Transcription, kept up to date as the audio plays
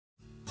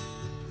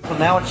Well,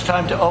 now it's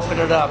time to open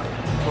it up.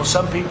 Will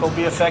some people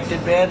be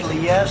affected badly?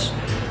 Yes.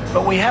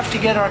 But we have to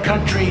get our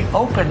country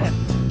open.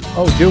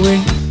 Oh, do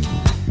we?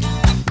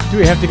 Do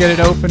we have to get it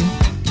open?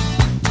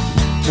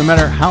 No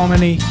matter how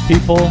many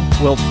people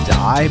will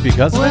die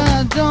because of it? Well,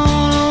 I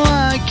don't know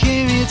why I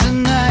came here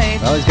tonight.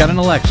 Well, he's got an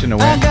election to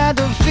win. I got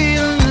the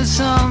feeling that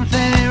something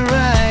ain't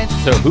right.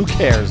 So who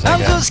cares, I I'm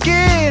guess. so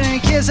scared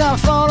in case I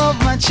fall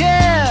off my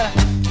chair.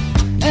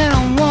 And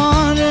I'm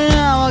wondering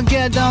how I'll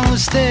get down the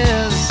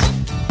stairs.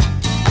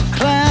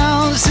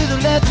 Clowns to the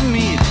left of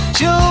me,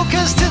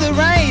 jokers to the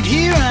right.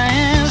 Here I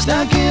am,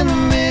 stuck in the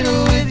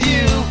middle with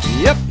you.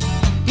 Yep.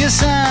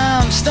 Yes,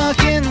 I'm stuck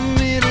in the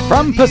middle.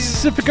 From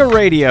Pacifica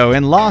Radio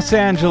in Los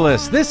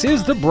Angeles, this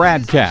is the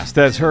BradCast,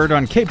 as heard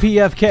on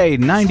KPFK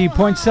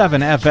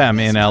 90.7 FM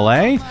in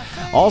LA.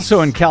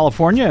 Also in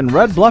California and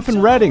Red Bluff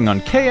and Redding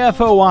on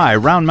KFOI,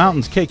 Round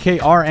Mountains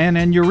KKRN,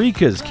 and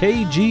Eureka's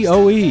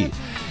KGOE.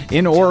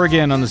 In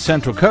Oregon on the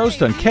Central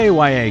Coast on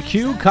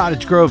KYAQ,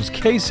 Cottage Grove's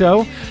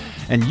KSO,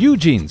 and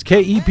Eugene's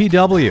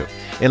KEPW.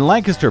 In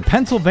Lancaster,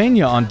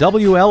 Pennsylvania on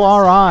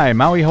WLRI,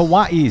 Maui,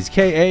 Hawaii's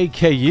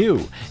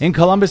KAKU. In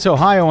Columbus,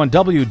 Ohio on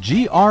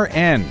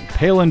WGRN,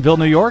 Palinville,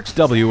 New York's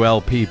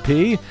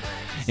WLPP.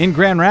 In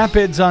Grand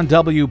Rapids on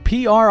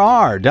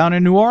WPRR, down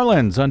in New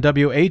Orleans on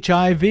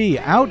WHIV,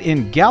 out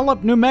in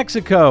Gallup, New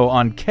Mexico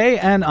on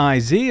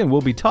KNIZ, and we'll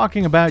be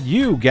talking about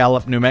you,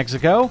 Gallup, New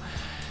Mexico,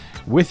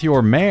 with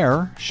your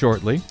mayor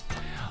shortly.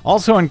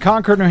 Also in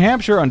Concord, New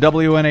Hampshire on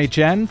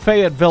WNHN,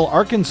 Fayetteville,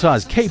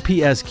 Arkansas's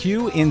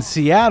KPSQ, in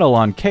Seattle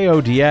on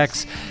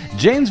KODX,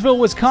 Janesville,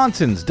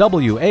 Wisconsin's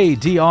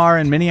WADR,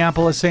 and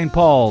Minneapolis, St.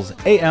 Paul's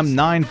AM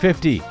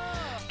 950,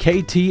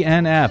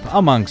 KTNF,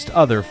 amongst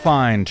other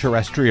fine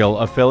terrestrial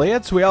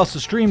affiliates. We also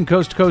stream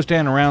coast to coast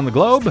and around the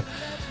globe,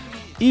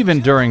 even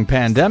during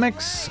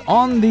pandemics,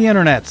 on the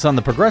internets, on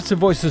the Progressive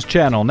Voices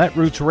channel,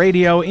 Netroots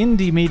Radio,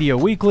 Indie Media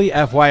Weekly,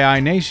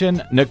 FYI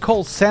Nation,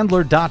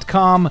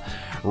 NicoleSandler.com,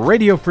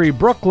 Radio Free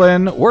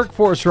Brooklyn,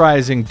 Workforce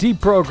Rising,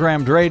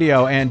 Deprogrammed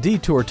Radio, and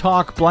Detour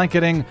Talk,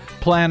 blanketing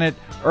planet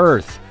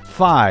Earth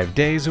 5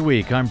 days a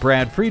week. I'm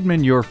Brad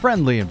Friedman, your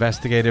friendly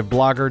investigative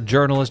blogger,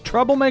 journalist,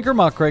 troublemaker,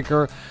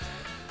 muckraker,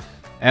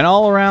 and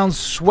all-around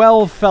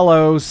swell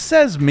fellow,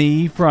 says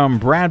me, from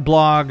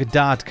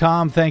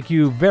bradblog.com. Thank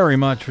you very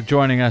much for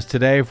joining us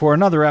today for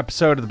another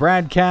episode of the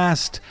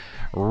BradCast,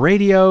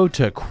 Radio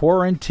to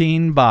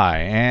Quarantine By.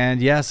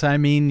 And yes, I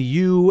mean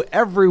you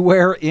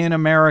everywhere in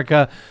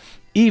America,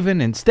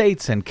 even in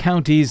states and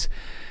counties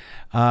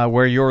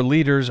where your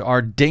leaders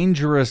are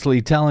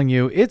dangerously telling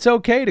you it's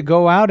okay to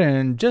go out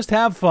and just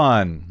have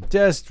fun.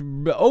 Just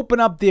open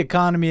up the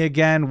economy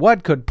again.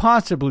 What could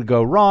possibly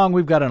go wrong?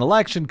 We've got an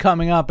election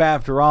coming up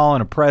after all,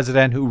 and a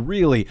president who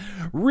really,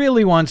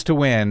 really wants to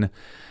win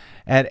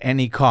at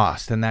any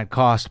cost. And that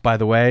cost, by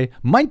the way,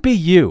 might be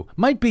you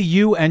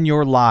and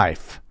your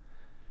life.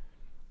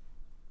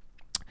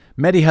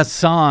 Mehdi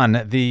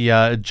Hassan,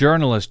 the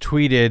journalist,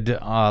 tweeted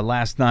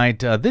last night,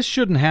 this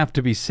shouldn't have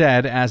to be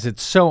said as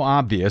it's so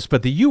obvious,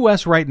 but the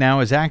U.S. right now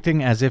is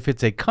acting as if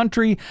it's a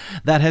country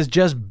that has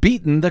just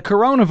beaten the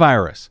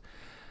coronavirus.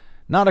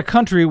 Not a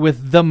country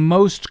with the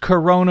most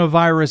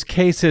coronavirus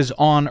cases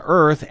on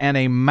Earth and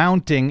a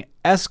mounting,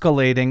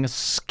 escalating,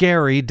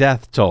 scary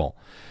death toll.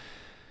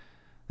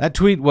 That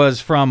tweet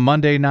was from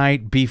Monday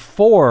night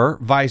before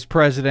Vice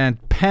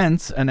President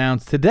Pence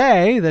announced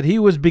today that he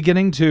was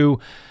beginning to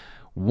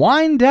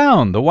wind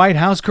down the White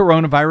House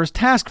Coronavirus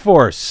Task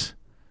Force.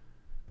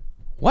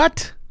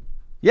 What?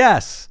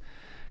 Yes.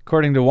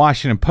 According to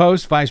Washington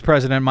Post, Vice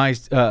President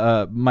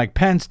Mike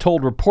Pence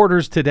told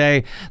reporters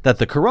today that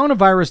the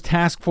Coronavirus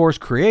Task Force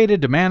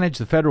created to manage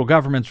the federal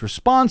government's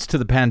response to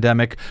the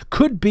pandemic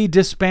could be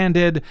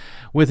disbanded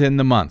within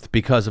the month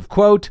because of,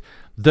 quote,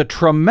 the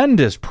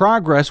tremendous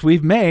progress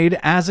we've made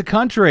as a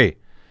country.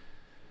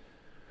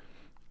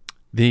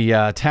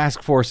 The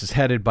task force is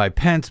headed by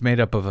Pence, made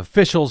up of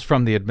officials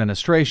from the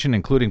administration,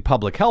 including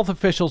public health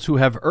officials who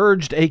have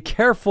urged a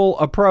careful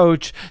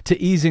approach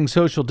to easing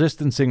social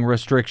distancing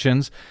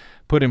restrictions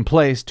put in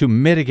place to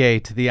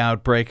mitigate the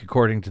outbreak,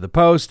 according to the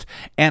Post.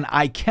 And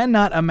I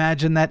cannot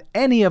imagine that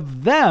any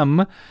of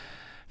them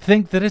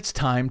think that it's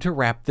time to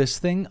wrap this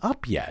thing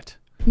up yet.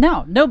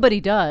 No,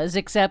 nobody does,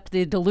 except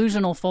the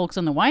delusional folks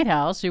in the White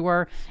House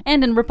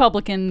and in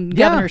Republican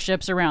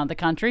governorships around the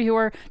country who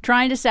are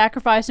trying to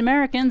sacrifice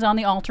Americans on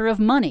the altar of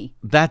money.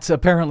 That's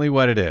apparently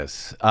what it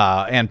is,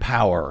 and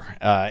power.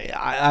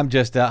 I'm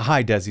just,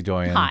 hi, Desi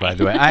Doyen, hi. By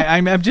the way.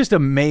 I'm just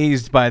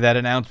amazed by that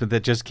announcement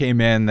that just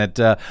came in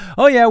that,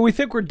 we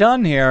think we're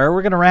done here.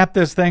 We're going to wrap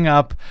this thing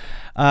up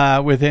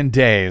within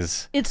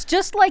days. It's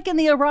just like in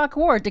the Iraq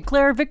War,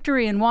 declare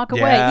victory and walk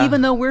away,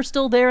 even though we're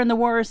still there and the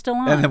war is still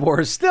on. And the war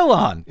is still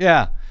on,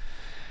 yeah.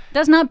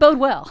 Does not bode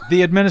well.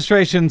 The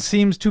administration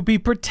seems to be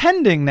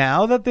pretending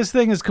now that this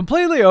thing is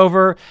completely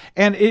over,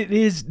 and it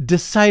is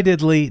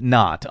decidedly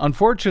not.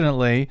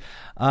 Unfortunately,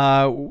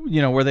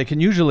 where they can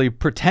usually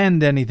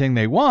pretend anything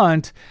they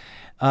want,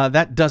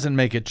 that doesn't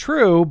make it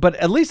true, but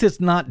at least it's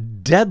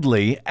not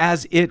deadly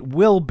as it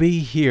will be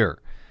here.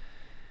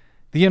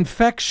 The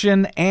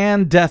infection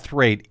and death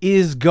rate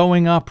is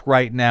going up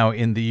right now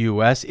in the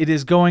U.S. It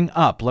is going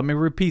up. Let me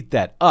repeat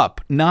that. Up,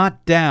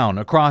 not down,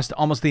 across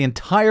almost the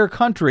entire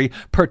country,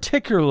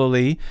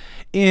 particularly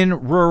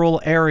in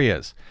rural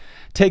areas.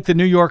 Take the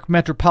New York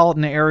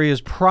metropolitan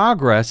area's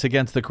progress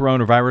against the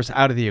coronavirus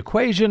out of the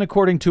equation,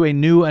 according to a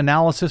new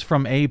analysis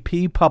from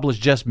AP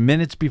published just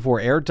minutes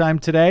before airtime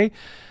today.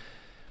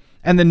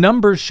 And the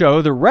numbers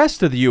show the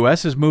rest of the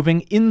U.S. is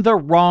moving in the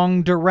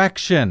wrong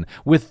direction,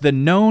 with the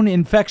known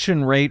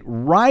infection rate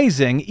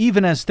rising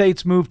even as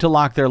states move to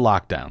lock their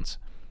lockdowns.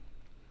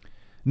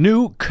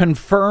 New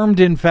confirmed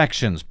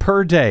infections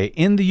per day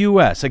in the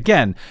U.S.,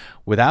 again,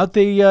 without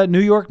the New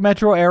York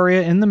metro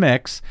area in the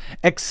mix,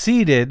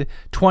 exceeded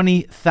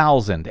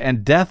 20,000,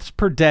 and deaths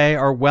per day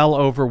are well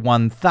over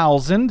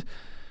 1,000.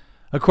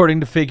 According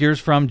to figures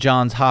from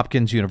Johns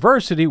Hopkins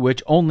University,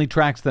 which only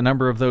tracks the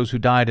number of those who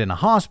died in a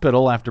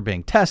hospital after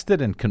being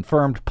tested and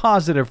confirmed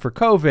positive for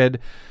COVID.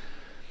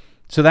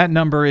 So that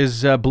number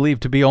is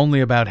believed to be only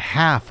about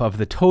half of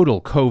the total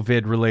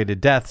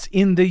COVID-related deaths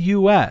in the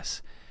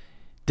U.S.,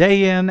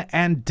 day in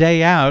and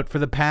day out for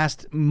the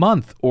past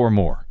month or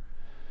more.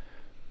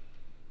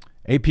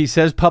 AP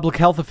says public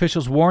health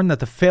officials warn that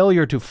the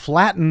failure to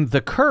flatten the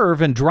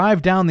curve and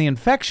drive down the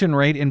infection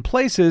rate in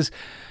places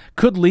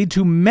could lead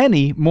to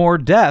many more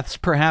deaths,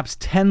 perhaps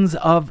tens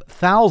of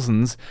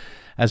thousands,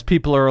 as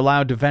people are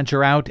allowed to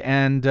venture out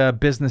and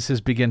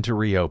businesses begin to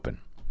reopen.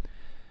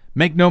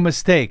 Make no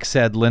mistake,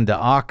 said Linda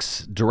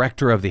Ox,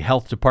 director of the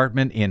health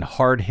department in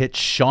hard-hit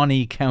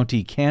Shawnee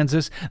County,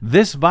 Kansas,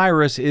 this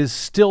virus is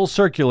still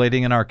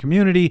circulating in our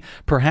community,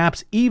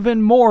 perhaps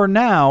even more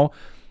now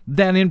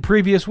than in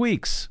previous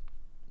weeks.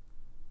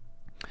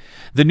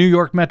 The New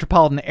York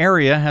metropolitan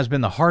area has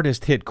been the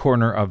hardest hit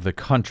corner of the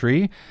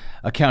country,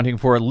 accounting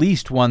for at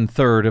least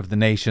 1/3 of the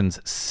nation's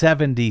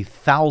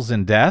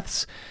 70,000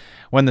 deaths.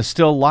 When the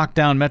still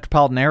locked-down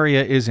metropolitan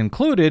area is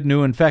included,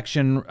 new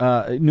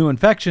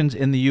infections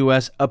in the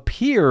U.S.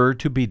 appear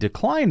to be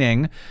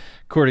declining,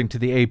 according to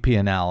the AP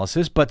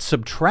analysis, but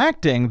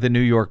subtracting the New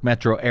York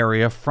metro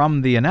area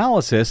from the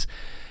analysis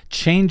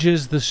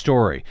changes the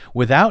story.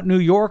 Without New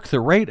York,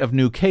 the rate of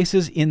new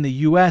cases in the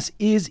U.S.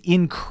 is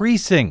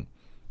increasing.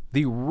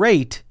 The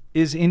rate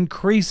is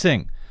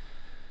increasing.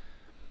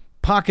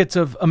 Pockets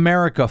of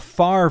America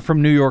far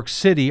from New York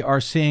City are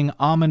seeing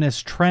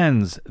ominous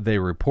trends, they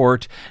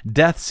report.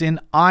 Deaths in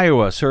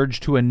Iowa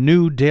surged to a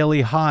new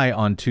daily high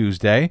on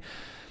Tuesday,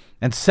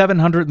 and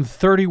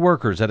 730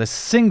 workers at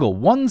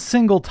one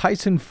single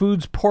Tyson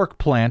Foods pork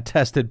plant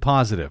tested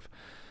positive.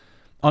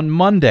 On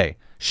Monday,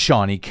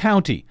 Shawnee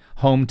County,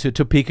 home to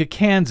Topeka,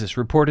 Kansas,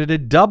 reported a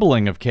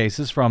doubling of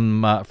cases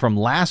from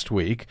last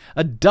week,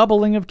 a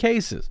doubling of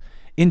cases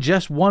in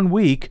just 1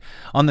 week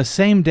on the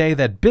same day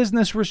that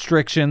business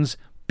restrictions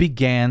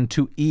began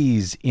to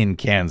ease in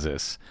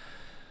Kansas.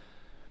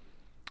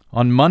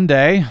 On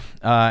Monday,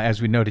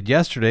 as we noted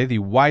yesterday, the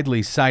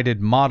widely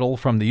cited model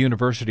from the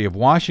University of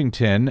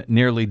Washington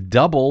nearly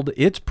doubled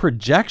its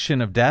projection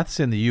of deaths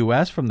in the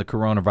U.S. from the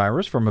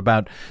coronavirus from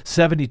about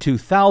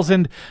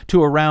 72,000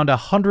 to around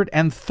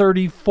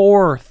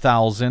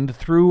 134,000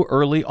 through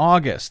early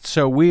August.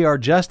 So we are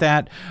just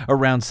at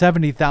around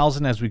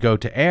 70,000 as we go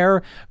to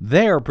air.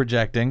 They are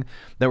projecting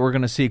that we're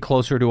going to see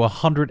closer to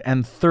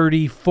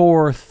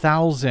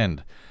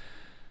 134,000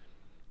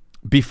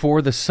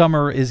 before the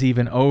summer is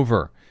even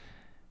over,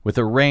 with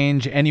a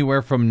range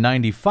anywhere from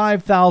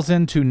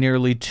 95,000 to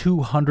nearly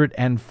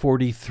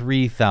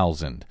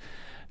 243,000.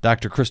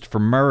 Dr. Christopher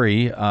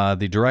Murray,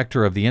 the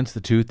director of the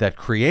institute that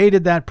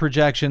created that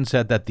projection,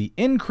 said that the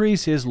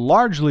increase is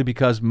largely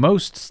because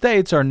most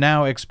states are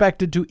now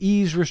expected to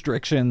ease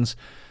restrictions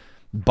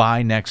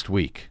by next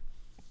week.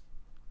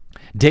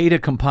 Data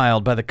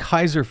compiled by the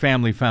Kaiser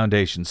Family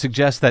Foundation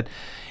suggests that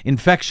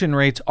infection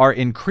rates are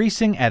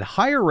increasing at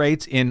higher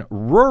rates in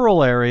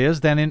rural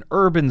areas than in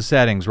urban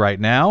settings right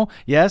now.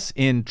 Yes,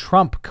 in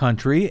Trump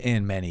country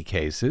in many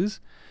cases.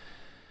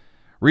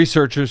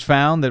 Researchers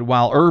found that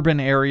while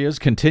urban areas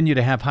continue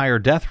to have higher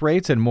death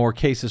rates and more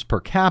cases per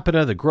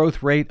capita, the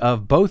growth rate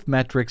of both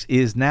metrics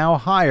is now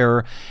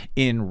higher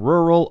in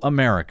rural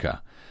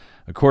America.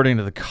 According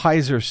to the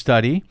Kaiser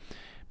study,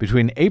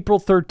 between April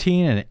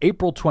 13 and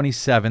April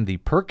 27, the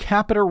per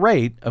capita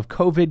rate of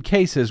COVID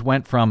cases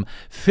went from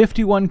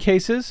 51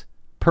 cases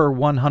per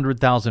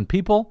 100,000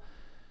 people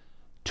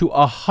to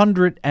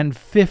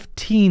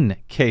 115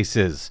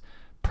 cases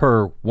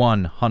per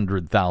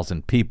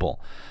 100,000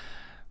 people.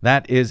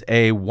 That is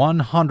a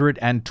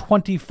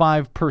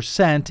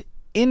 125%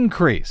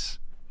 increase.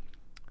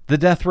 The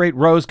death rate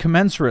rose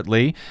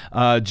commensurately,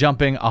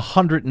 jumping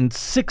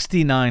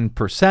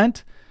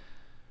 169%.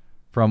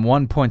 From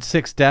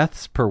 1.6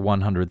 deaths per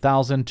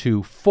 100,000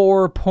 to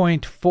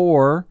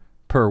 4.4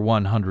 per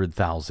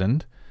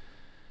 100,000.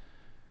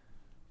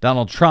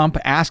 Donald Trump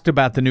asked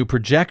about the new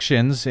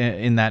projections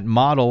in that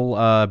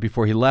model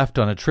before he left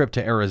on a trip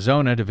to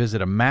Arizona to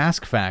visit a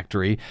mask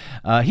factory.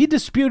 He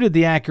disputed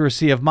the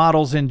accuracy of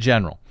models in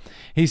general.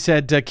 He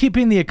said,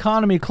 keeping the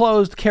economy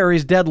closed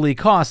carries deadly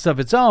costs of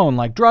its own,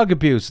 like drug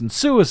abuse and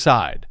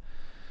suicide.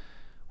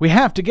 We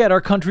have to get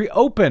our country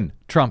open,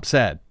 Trump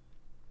said.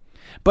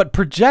 But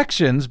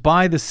projections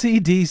by the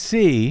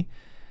CDC,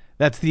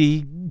 that's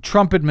the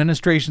Trump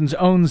administration's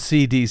own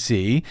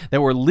CDC,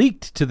 that were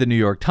leaked to the New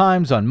York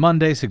Times on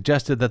Monday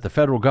suggested that the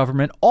federal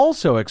government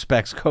also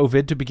expects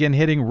COVID to begin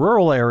hitting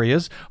rural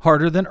areas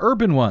harder than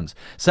urban ones,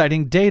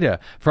 citing data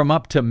from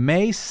up to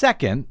May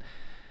 2nd.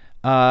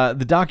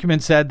 The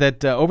document said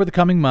that over the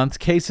coming months,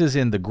 cases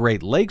in the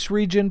Great Lakes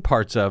region,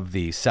 parts of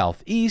the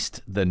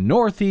Southeast, the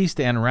Northeast,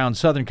 and around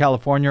Southern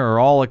California are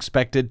all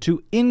expected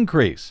to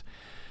increase.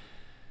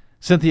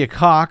 Cynthia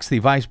Cox, the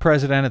vice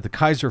president at the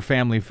Kaiser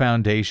Family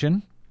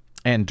Foundation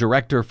and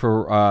director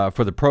for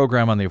the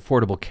program on the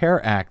Affordable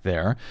Care Act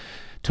there,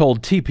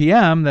 told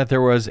TPM that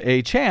there was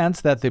a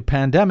chance that the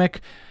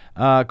pandemic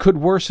could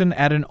worsen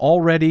an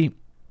already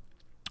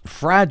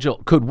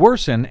fragile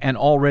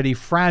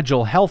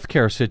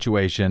healthcare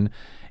situation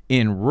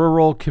in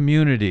rural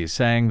communities,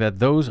 saying that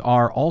those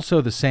are also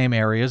the same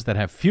areas that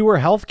have fewer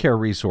healthcare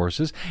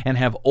resources and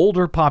have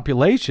older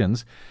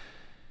populations.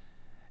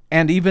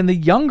 And even the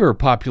younger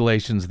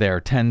populations there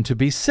tend to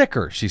be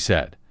sicker, she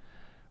said.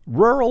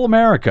 Rural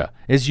America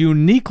is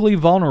uniquely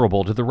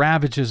vulnerable to the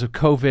ravages of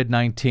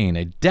COVID-19.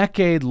 A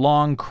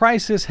decade-long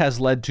crisis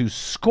has led to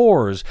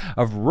scores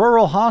of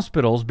rural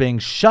hospitals being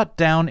shut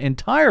down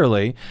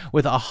entirely,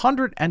 with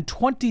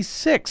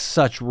 126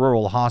 such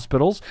rural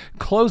hospitals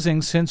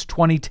closing since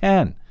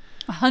 2010.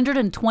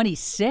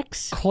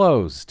 126?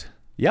 Closed.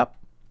 Yep.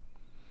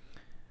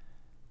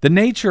 The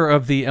nature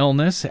of the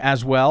illness,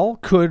 as well,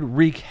 could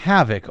wreak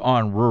havoc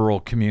on rural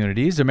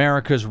communities.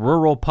 America's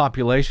rural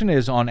population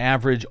is, on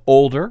average,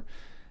 older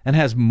and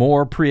has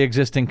more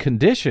pre-existing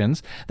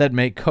conditions that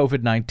make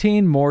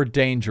COVID-19 more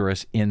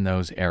dangerous in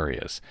those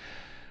areas.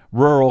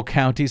 Rural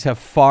counties have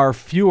far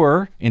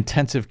fewer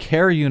intensive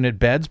care unit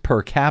beds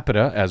per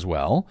capita as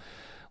well,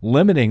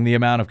 limiting the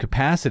amount of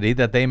capacity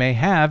that they may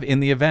have in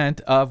the event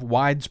of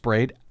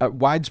widespread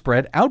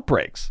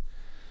outbreaks.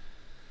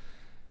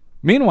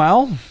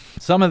 Meanwhile,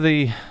 some of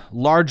the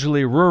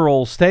largely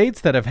rural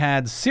states that have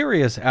had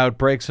serious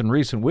outbreaks in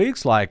recent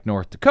weeks, like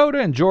North Dakota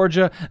and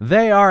Georgia,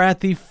 they are at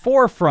the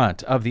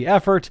forefront of the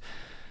effort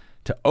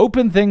to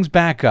open things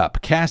back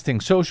up, casting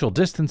social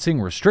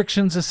distancing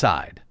restrictions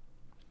aside.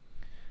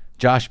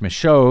 Josh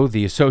Michaud,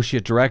 the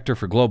Associate Director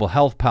for Global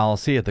Health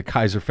Policy at the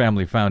Kaiser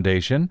Family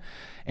Foundation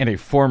and a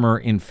former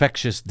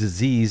infectious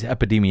disease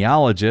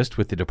epidemiologist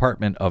with the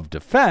Department of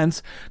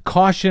Defense,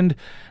 cautioned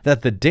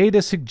that the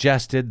data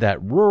suggested that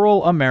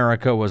rural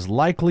America was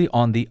likely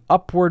on the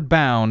upward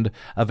bound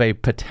of a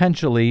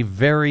potentially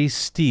very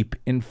steep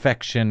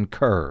infection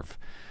curve.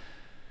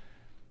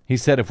 He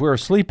said, if we're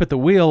asleep at the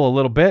wheel a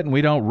little bit and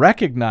we don't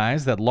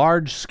recognize that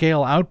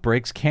large-scale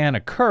outbreaks can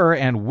occur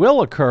and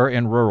will occur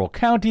in rural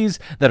counties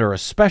that are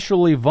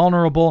especially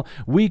vulnerable,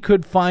 we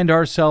could find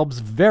ourselves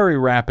very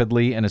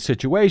rapidly in a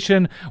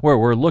situation where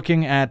we're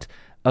looking at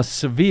a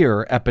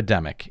severe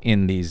epidemic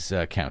in these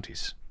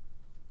counties.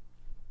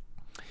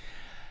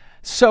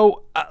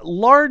 So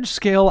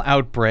large-scale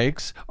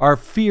outbreaks are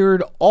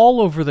feared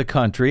all over the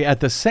country at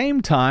the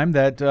same time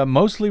that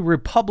mostly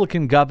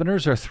Republican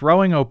governors are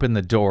throwing open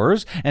the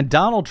doors. And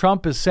Donald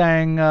Trump is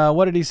saying,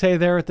 what did he say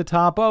there at the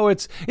top? Oh,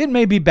 it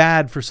may be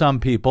bad for some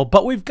people,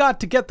 but we've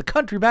got to get the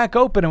country back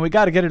open, and we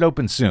got to get it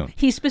open soon.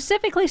 He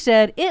specifically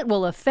said it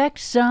will affect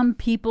some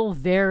people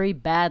very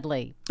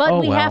badly, but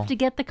we have to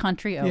get the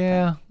country open.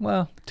 Yeah,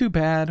 well, too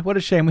bad. What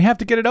a shame. We have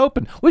to get it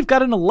open. We've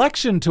got an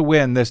election to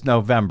win this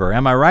November.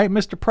 Am I right,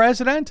 Mr.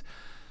 President?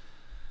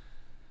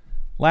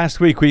 Last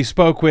week, we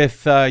spoke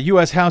with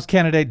U.S. House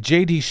candidate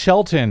J.D.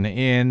 Shelton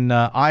in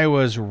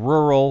Iowa's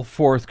rural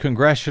 4th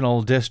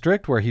Congressional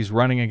District, where he's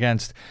running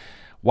against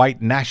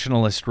white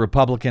nationalist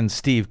Republican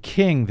Steve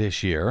King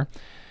this year.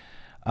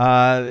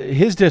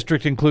 His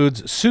district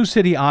includes Sioux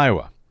City,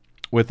 Iowa,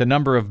 with a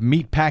number of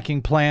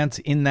meatpacking plants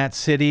in that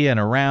city and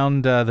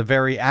around the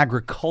very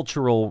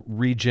agricultural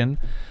region,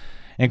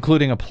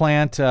 including a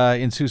plant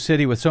in Sioux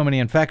City with so many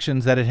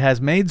infections that it has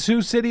made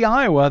Sioux City,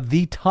 Iowa,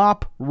 the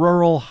top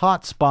rural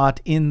hotspot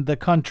in the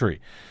country.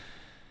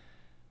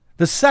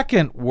 The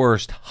second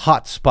worst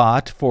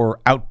hotspot for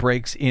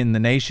outbreaks in the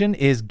nation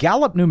is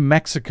Gallup, New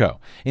Mexico,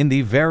 in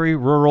the very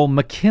rural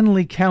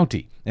McKinley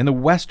County, in the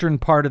western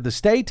part of the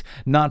state,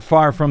 not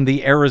far from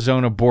the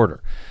Arizona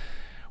border,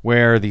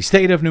 where the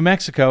state of New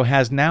Mexico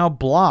has now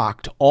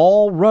blocked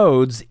all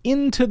roads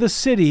into the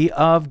city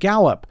of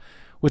Gallup,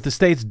 with the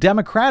state's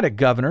Democratic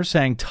governor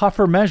saying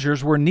tougher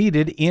measures were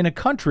needed in a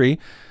country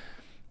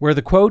where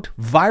the, quote,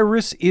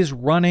 virus is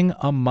running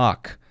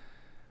amok.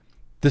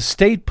 The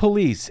state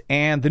police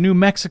and the New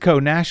Mexico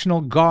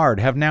National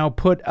Guard have now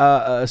put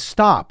a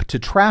stop to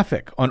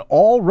traffic on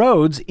all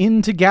roads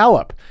into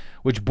Gallup,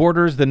 which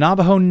borders the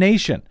Navajo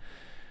Nation,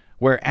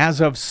 where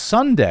as of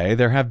Sunday,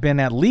 there have been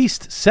at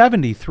least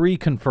 73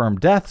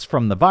 confirmed deaths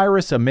from the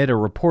virus amid a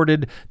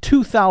reported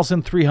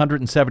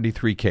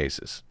 2,373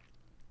 cases.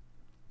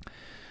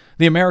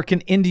 The American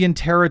Indian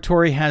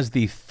Territory has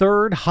the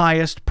third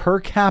highest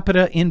per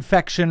capita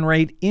infection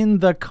rate in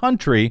the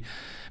country,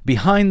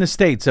 behind the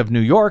states of New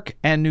York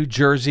and New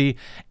Jersey,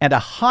 and a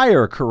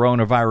higher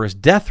coronavirus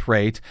death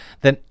rate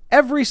than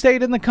every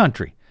state in the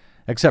country,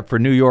 except for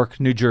New York,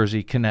 New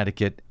Jersey,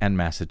 Connecticut, and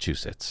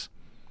Massachusetts.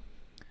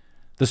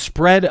 The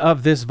spread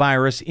of this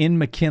virus in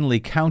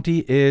McKinley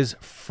County is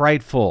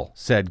frightful,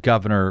 said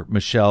Governor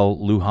Michelle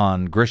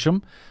Lujan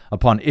Grisham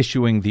upon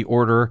issuing the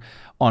order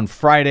on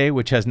Friday,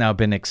 which has now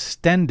been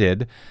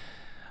extended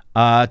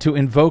to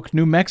invoke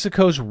New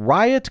Mexico's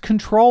Riot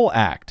Control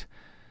Act.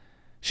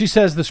 She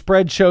says the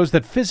spread shows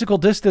that physical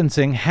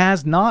distancing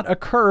has not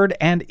occurred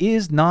and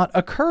is not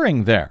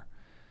occurring there.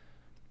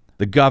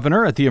 The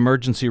governor, at the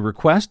emergency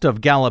request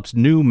of Gallup's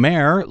new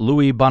mayor,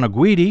 Louis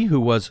Bonaguidi, who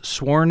was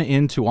sworn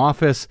into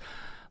office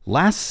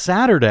last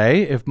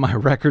Saturday, if my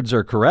records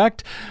are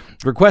correct,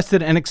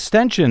 requested an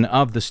extension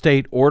of the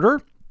state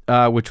order,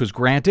 which was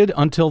granted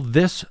until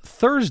this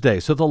Thursday,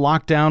 so the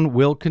lockdown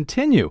will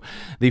continue.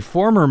 The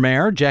former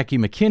mayor, Jackie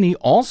McKinney,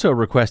 also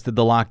requested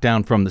the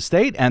lockdown from the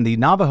state, and the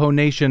Navajo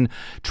Nation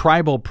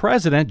tribal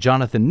president,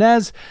 Jonathan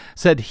Nez,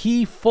 said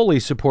he fully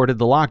supported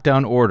the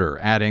lockdown order,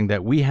 adding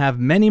that we have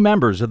many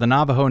members of the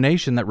Navajo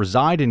Nation that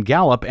reside in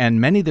Gallup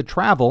and many that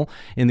travel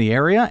in the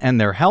area,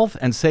 and their health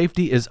and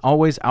safety is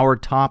always our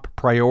top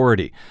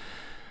priority.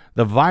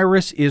 The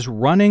virus is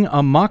running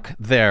amok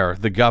there,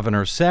 the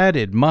governor said.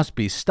 It must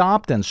be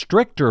stopped and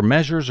stricter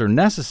measures are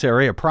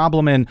necessary. A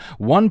problem in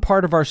one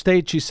part of our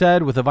state, she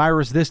said, with a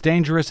virus this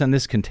dangerous and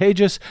this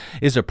contagious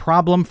is a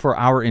problem for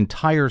our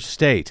entire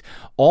state.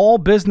 All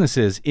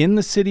businesses in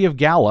the city of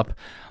Gallup,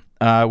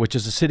 which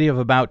is a city of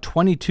about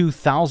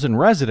 22,000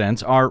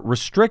 residents, are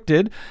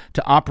restricted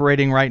to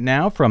operating right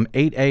now from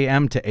 8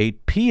 a.m. to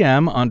 8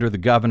 p.m. under the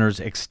governor's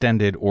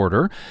extended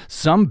order.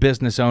 Some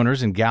business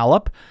owners in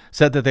Gallup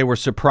said that they were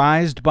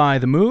surprised by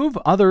the move.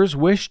 Others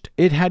wished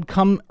it had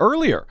come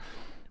earlier.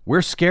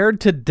 We're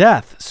scared to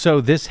death, so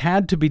this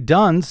had to be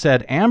done,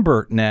 said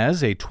Amber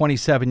Nez, a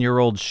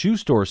 27-year-old shoe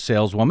store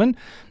saleswoman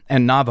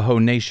and Navajo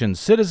Nation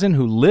citizen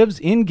who lives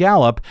in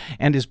Gallup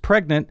and is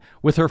pregnant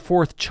with her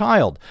fourth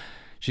child.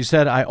 She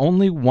said, I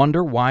only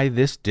wonder why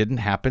this didn't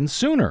happen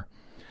sooner.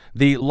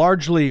 The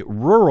largely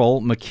rural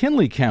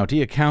McKinley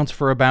County accounts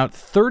for about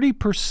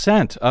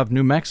 30% of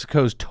New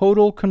Mexico's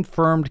total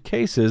confirmed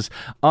cases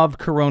of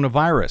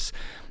coronavirus.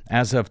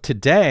 As of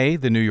today,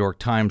 the New York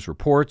Times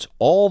reports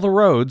all the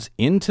roads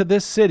into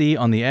this city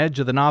on the edge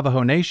of the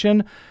Navajo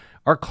Nation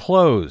are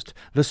closed.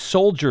 The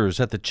soldiers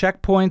at the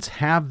checkpoints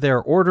have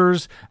their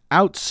orders.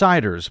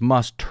 Outsiders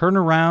must turn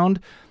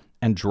around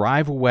and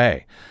drive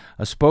away.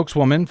 A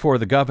spokeswoman for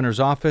the governor's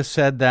office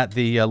said that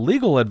the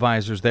legal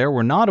advisors there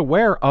were not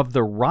aware of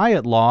the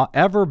riot law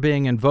ever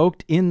being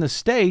invoked in the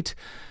state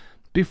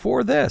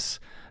before this.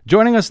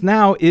 Joining us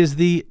now is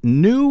the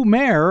new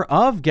mayor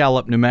of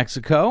Gallup, New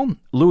Mexico,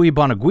 Louis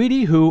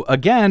Bonaguidi, who,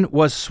 again,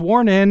 was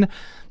sworn in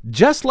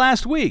just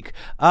last week.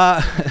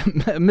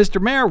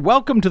 Mr. Mayor,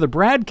 welcome to the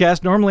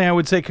BradCast. Normally, I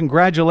would say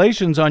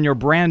congratulations on your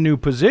brand new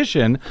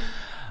position.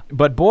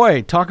 But,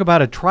 boy, talk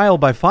about a trial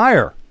by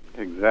fire.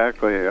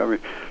 Exactly. I mean,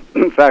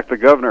 in fact, the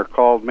governor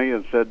called me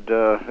and said,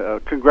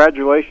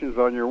 congratulations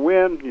on your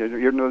win.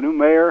 You're the new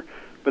mayor.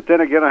 But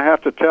then again, I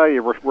have to tell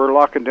you, we're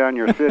locking down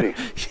your city.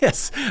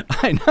 Yes,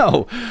 I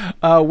know.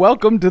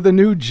 Welcome to the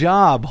new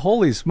job.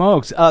 Holy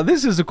smokes.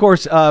 This is, of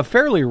course,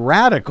 fairly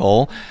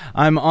radical.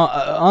 I'm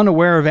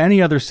unaware of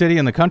any other city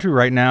in the country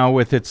right now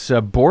with its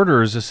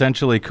borders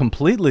essentially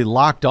completely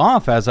locked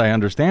off, as I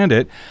understand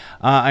it.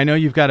 I know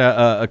you've got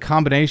a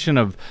combination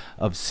of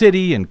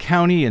city and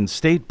county and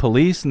state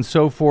police and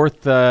so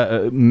forth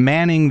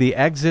manning the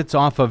exits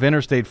off of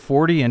Interstate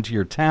 40 into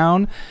your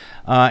town.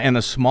 And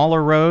the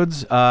smaller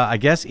roads, I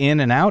guess, in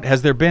and out.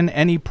 Has there been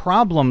any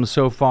problems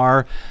so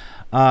far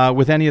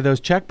with any of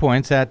those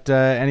checkpoints at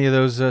any of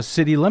those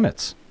city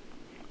limits?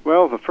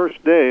 Well, the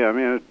first day, I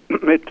mean,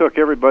 it took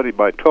everybody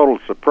by total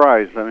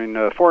surprise. I mean,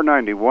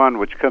 491,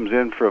 which comes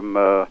in from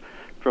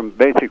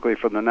basically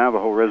from the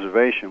Navajo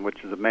Reservation,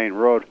 which is the main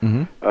road,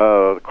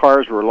 the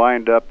cars were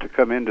lined up to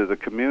come into the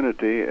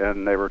community,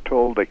 and they were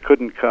told they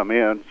couldn't come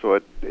in, so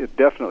it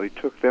definitely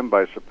took them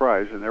by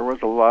surprise, and there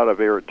was a lot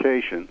of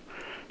irritation.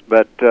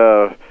 But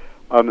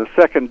on the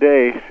second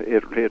day,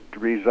 it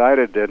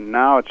resided, and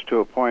now it's to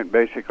a point.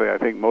 Basically, I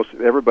think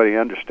everybody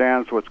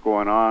understands what's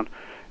going on,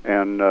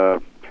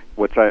 and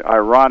what's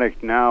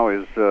ironic now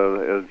is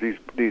these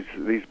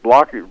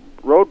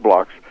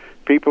roadblocks.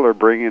 People are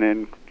bringing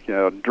in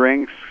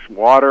drinks,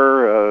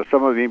 water.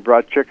 Some of them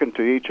brought chicken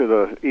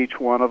to each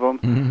one of them.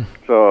 Mm-hmm.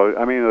 So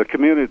I mean, the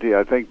community,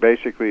 I think,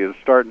 basically is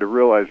starting to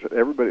realize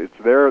that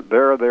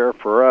they're there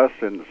for us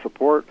and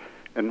support.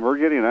 And we're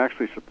getting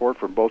actually support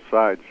from both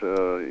sides,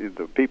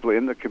 the people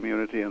in the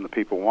community and the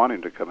people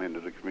wanting to come into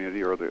the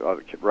community or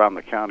around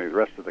the county, the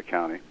rest of the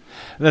county.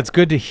 That's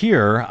good to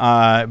hear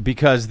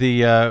because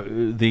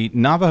the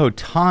Navajo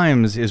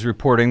Times is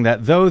reporting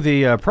that though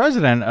the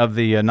president of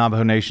the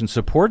Navajo Nation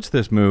supports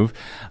this move,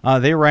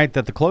 they write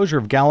that the closure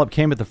of Gallup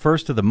came at the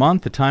first of the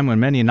month, the time when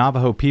many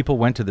Navajo people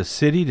went to the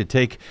city to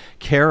take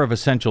care of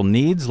essential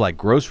needs like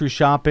grocery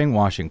shopping,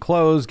 washing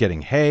clothes,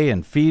 getting hay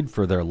and feed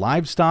for their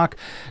livestock.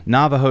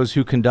 Navajos who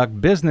to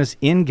conduct business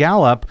in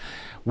Gallup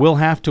will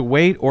have to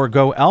wait or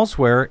go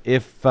elsewhere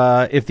if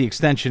the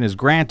extension is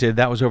granted.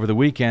 That was over the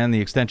weekend. The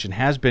extension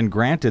has been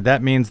granted.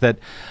 That means that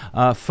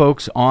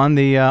folks on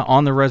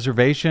the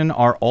reservation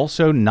are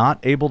also not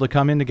able to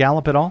come into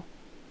Gallup at all?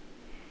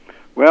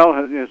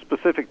 Well,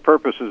 specific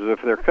purposes,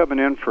 if they're coming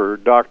in for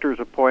doctor's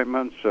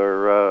appointments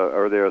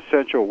or they're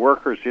essential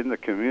workers in the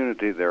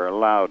community, they're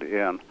allowed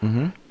in.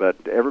 Mm-hmm. But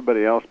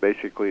everybody else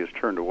basically is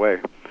turned away.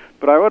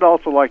 But I would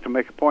also like to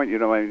make a point. It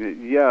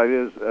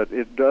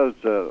does,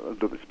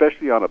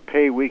 especially on a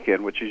pay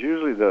weekend, which is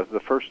usually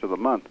the first of the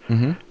month.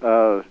 Mm-hmm.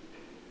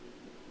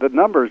 The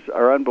numbers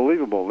are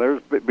unbelievable.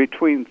 There's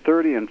between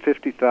 30 and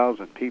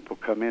 50,000 people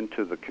come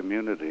into the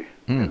community,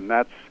 and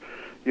that's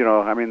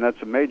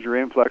a major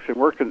influx. And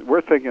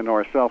we're thinking to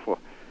ourselves, well,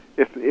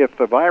 if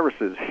the virus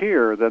is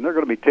here, then they're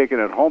going to be taking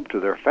it home to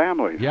their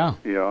families. Yeah.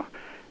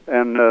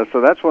 And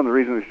so that's one of the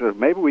reasons we said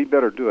maybe we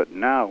better do it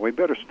now. We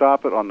better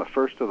stop it on the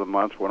first of the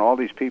month when all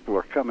these people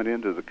are coming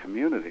into the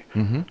community.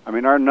 Mm-hmm. I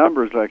mean, our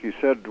numbers, like you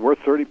said, we're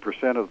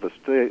 30% of the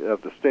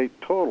state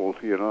total.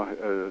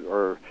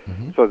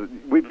 Mm-hmm. So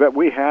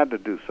we had to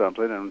do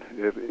something, and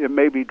it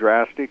may be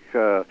drastic,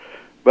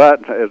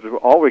 but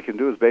all we can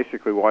do is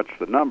basically watch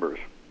the numbers.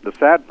 The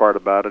sad part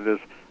about it is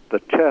the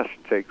tests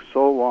take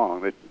so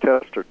long. The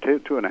tests are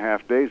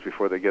 2.5 days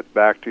before they get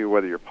back to you,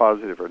 whether you're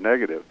positive or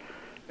negative.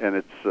 And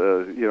it's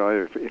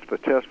if the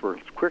test were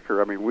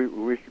quicker, I mean,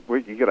 we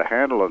can get a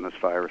handle on this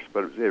virus,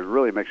 but it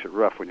really makes it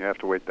rough when you have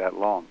to wait that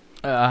long.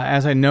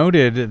 As I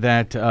noted,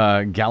 that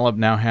Gallup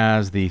now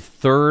has the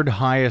third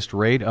highest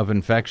rate of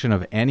infection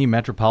of any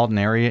metropolitan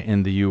area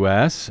in the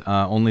U.S.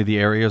 Only the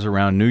areas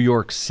around New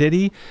York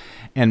City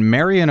and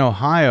Marion,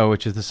 Ohio,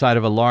 which is the site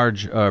of a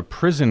large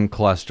prison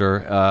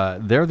cluster,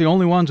 they're the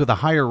only ones with a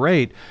higher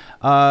rate.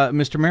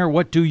 Mr. Mayor,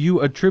 what do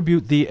you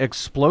attribute the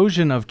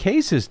explosion of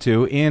cases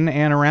to in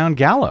and around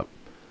Gallup?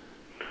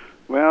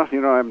 Well,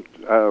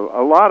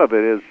 a lot of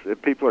it is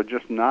people are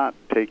just not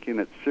taking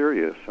it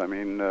serious. I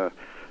mean,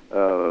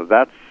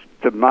 that's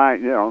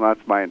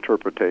my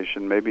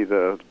interpretation. Maybe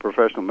the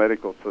professional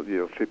medical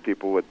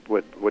people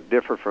would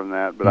differ from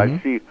that, but I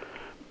see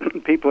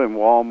people in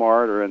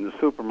Walmart or in the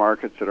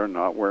supermarkets that are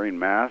not wearing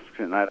masks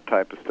and that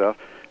type of stuff.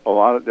 A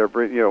lot of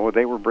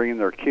they were bringing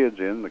their kids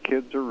in. The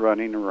kids are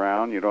running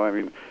around.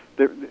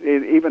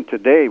 Even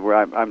today, where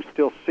I'm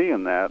still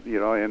seeing that.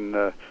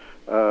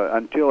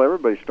 Until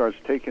everybody starts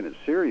taking it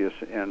serious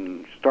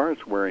and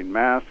starts wearing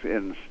masks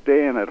and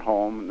staying at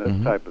home and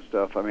this type of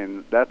stuff. I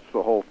mean, that's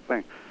the whole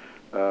thing.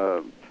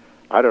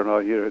 I don't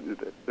know.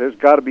 There's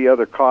got to be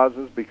other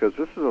causes because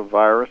this is a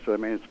virus. I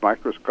mean, it's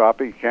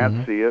microscopic. You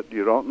can't see it.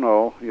 You don't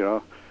know.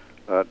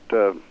 But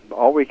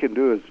all we can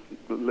do is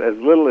as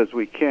little as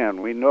we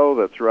can. We know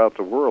that throughout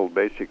the world,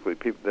 basically,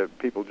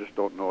 people just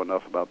don't know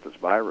enough about this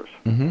virus.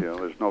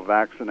 There's no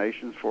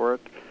vaccinations for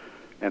it,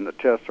 and the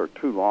tests are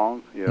too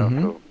long.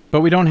 So.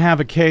 But we don't have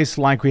a case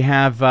like we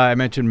have. I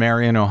mentioned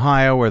Marion,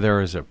 Ohio, where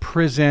there is a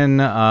prison,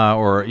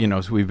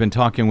 so we've been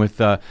talking with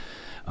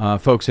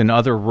folks in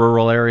other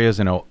rural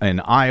areas in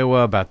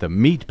Iowa about the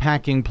meat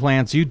packing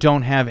plants. You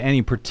don't have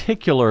any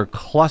particular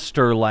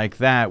cluster like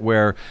that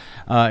where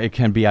it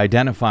can be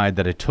identified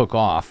that it took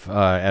off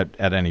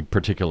at any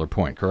particular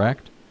point,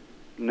 correct?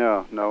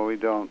 No, we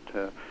don't.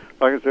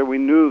 Like I said, we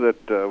knew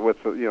that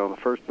with the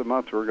first of the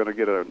month we were going to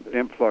get an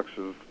influx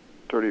of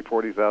 30,000,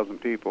 40,000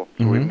 people.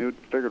 So we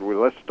figured,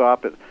 let's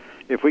stop it.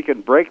 If we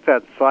can break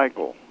that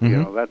cycle,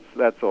 that's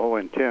the whole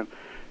intent.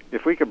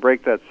 If we can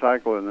break that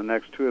cycle in the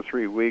next 2 or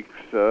 3 weeks,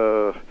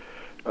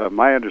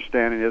 my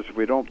understanding is if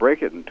we don't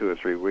break it in 2 or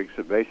 3 weeks,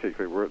 that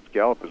basically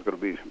Gallup is going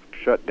to be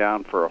shut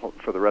down for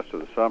the rest of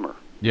the summer.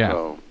 Yeah.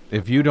 So,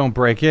 if you don't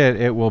break it,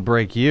 it will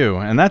break you.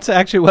 And that's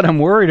actually what I'm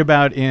worried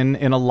about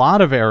in a lot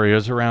of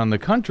areas around the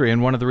country.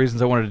 And one of the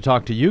reasons I wanted to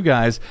talk to you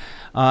guys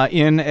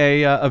in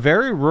a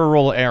very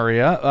rural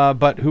area,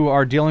 but who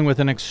are dealing with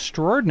an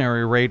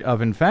extraordinary rate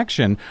of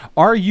infection.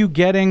 Are you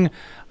getting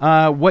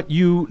what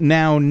you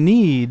now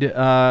need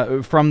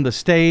from the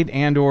state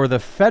and or the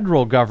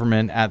federal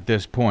government at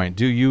this point?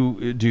 Do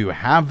you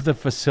have the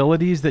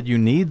facilities that you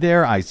need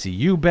there?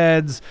 ICU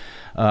beds,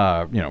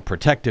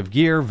 protective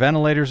gear,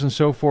 ventilators, and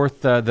so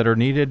forth that are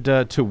needed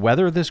to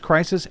weather this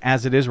crisis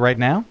as it is right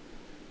now?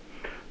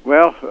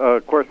 Well,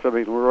 of course, I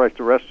mean, we're like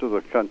the rest of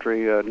the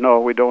country. No,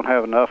 we don't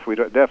have enough. We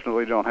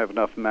definitely don't have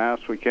enough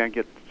masks. We can't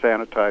get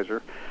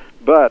sanitizer.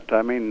 But,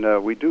 I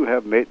mean, we do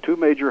have two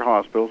major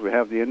hospitals. We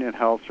have the Indian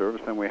Health Service,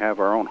 and we have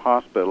our own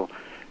hospital,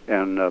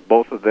 and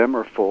both of them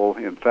are full.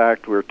 In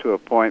fact, we're to a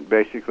point,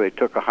 basically, they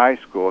took a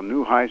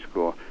new high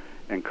school,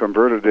 and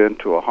converted it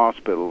into a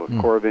hospital.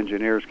 The Corps of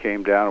Engineers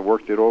came down and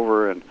worked it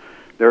over, and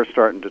they're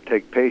starting to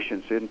take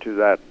patients into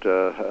that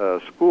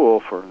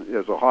school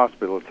as a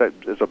hospital.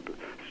 It's a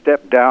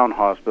step-down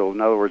hospital.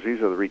 In other words,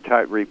 these are the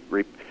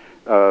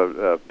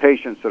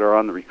patients that are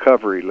on the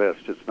recovery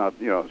list. It's not,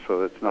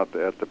 so it's not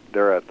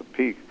they're at the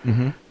peak.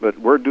 But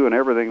we're doing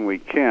everything we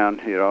can,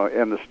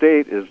 and the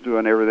state is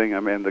doing everything. I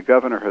mean, the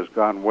governor has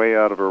gone way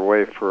out of her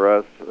way for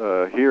us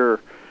here,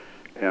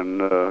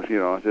 and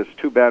it's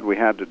too bad we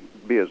had to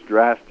be as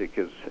drastic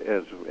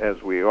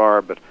as we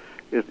are, but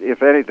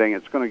if anything,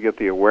 it's going to get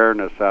the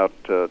awareness out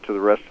to the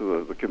rest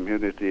of the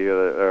community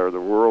or the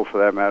world, for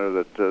that matter,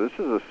 that this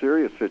is a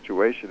serious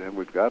situation and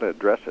we've got to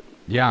address it.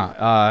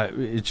 Yeah,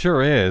 it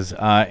sure is.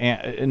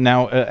 And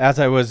now, as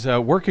I was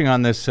working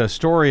on this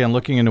story and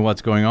looking into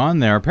what's going on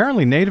there,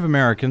 apparently Native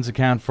Americans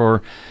account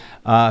for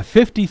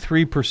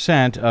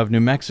 53% of New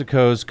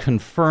Mexico's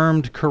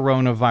confirmed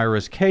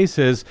coronavirus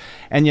cases,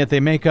 and yet they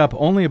make up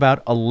only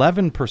about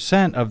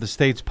 11% of the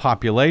state's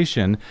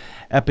population.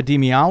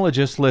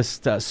 Epidemiologists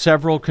list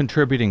several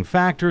contributing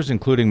factors,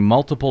 including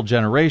multiple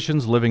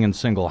generations living in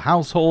single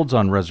households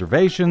on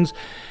reservations,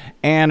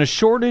 and a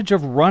shortage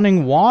of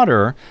running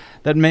water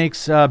that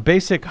makes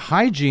basic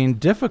hygiene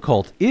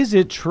difficult. Is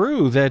it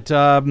true that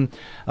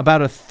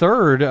about a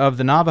third of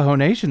the Navajo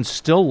Nation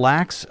still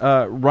lacks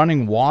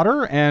running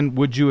water? And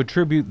would you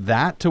attribute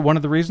that to one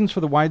of the reasons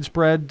for the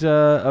widespread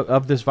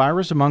of this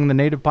virus among the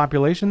native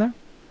population there?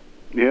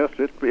 Yes,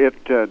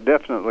 it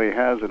definitely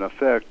has an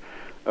effect.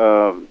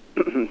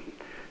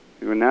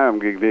 Now I'm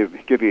going to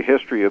give you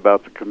history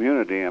about the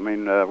community. I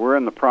mean, we're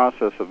in the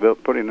process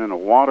of putting in a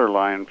water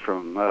line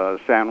from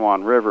San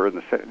Juan River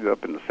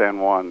up in the San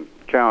Juan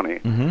County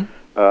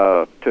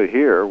to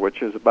here,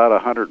 which is about a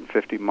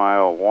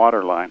 150-mile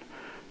water line.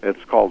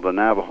 It's called the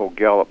Navajo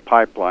Gallup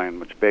pipeline,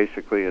 which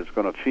basically is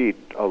going to feed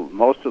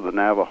most of the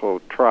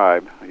Navajo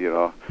tribe,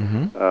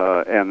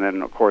 and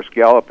then, of course,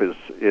 Gallup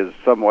is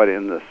somewhat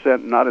in the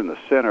not in the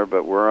center,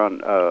 but we're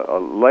on a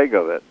leg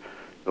of it.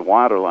 The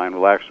water line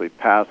will actually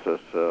pass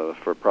us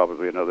for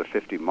probably another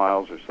 50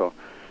 miles or so.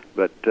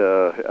 But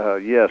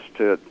yes,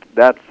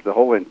 that's the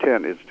whole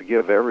intent, is to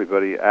give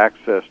everybody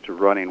access to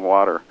running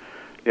water.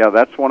 Yeah,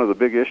 that's one of the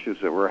big issues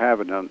that we're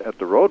having at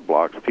the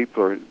roadblocks.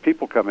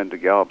 People come into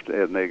Gallup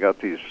and they got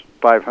these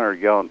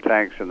 500-gallon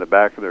tanks in the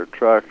back of their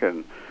truck,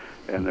 and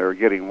they're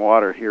getting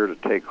water here to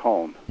take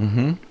home.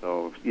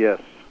 So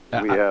yes,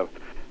 we have.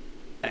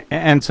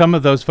 And some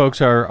of those folks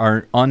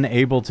are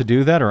unable to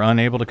do that, or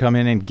unable to come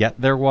in and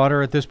get their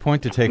water at this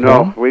point to take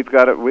home? No, we've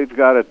got it. We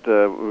adjusted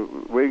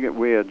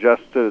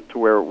it to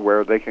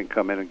where they can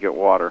come in and get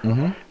water.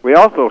 We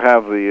also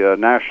have the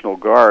National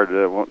Guard.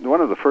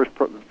 One of the first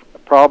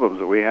problems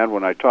that we had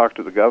when I talked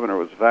to the governor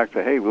was the fact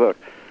that, hey, look,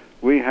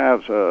 we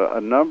have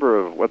a number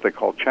of what they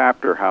call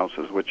chapter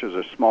houses, which is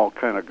a small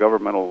kind of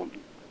governmental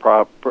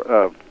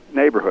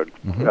neighborhood,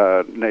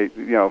 of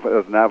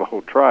the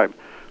Navajo tribe.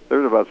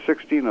 There's about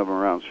 16 of them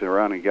around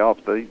surrounding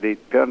Gallup. They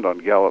depend on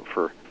Gallup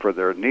for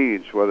their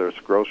needs, whether it's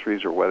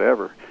groceries or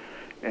whatever.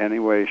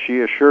 Anyway, she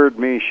assured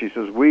me, she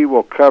says, we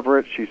will cover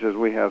it. She says,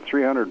 we have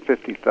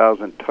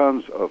 350,000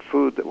 tons of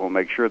food that we'll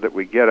make sure that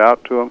we get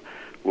out to them.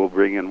 We'll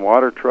bring in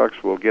water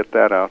trucks. We'll get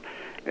that out.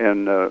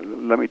 And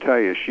let me tell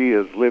you, she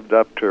has lived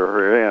up to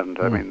her end.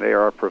 I mean, they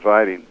are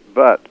providing.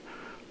 But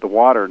the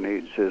water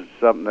needs is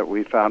something that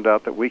we found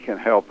out that we can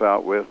help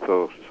out with,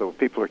 so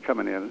people are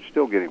coming in and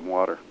still getting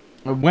water.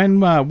 When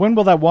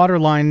will that water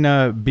line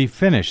be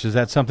finished? Is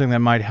that something that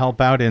might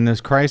help out in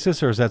this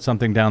crisis, or is that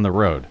something down the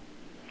road?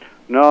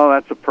 No,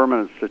 that's a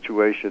permanent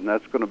situation.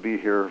 That's going to be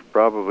here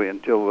probably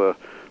until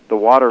the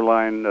water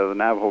line, the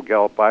Navajo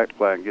Gallup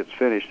pipeline, gets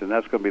finished, and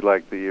that's going to be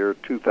like the year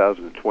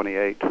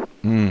 2028.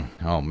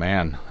 Oh,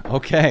 man.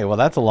 Okay, well,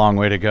 that's a long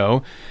way to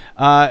go.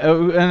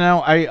 And now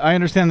I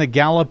understand that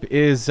Gallup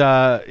is,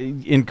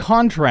 in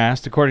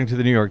contrast, according to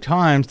the New York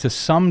Times, to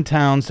some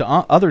towns, to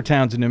other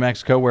towns in New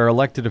Mexico, where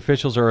elected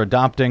officials are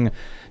adopting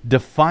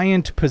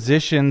defiant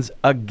positions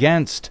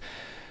against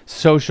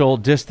social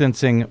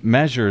distancing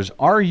measures.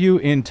 Are you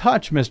in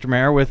touch, Mr.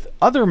 Mayor, with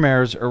other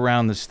mayors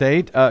around the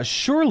state?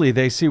 Surely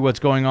they see what's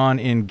going on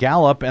in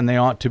Gallup and they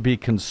ought to be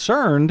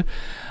concerned.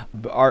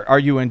 Are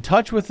you in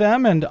touch with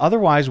them? And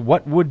otherwise,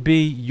 what would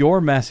be your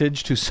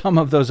message to some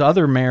of those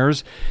other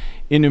mayors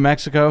in New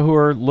Mexico who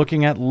are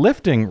looking at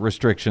lifting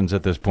restrictions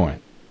at this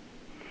point?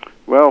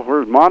 Well,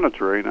 we're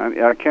monitoring.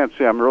 I can't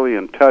say I'm really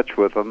in touch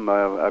with them.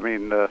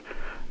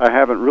 I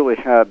haven't really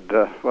had,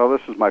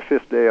 this is my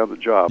 5th day on the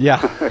job. Yeah,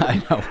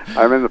 I know.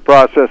 I'm in the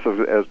process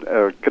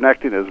of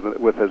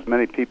connecting with as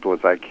many people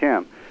as I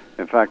can.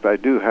 In fact, I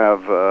do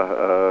have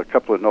a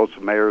couple of notes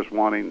of mayors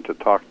wanting to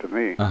talk to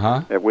me,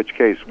 at which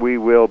case we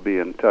will be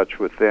in touch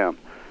with them.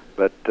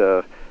 But,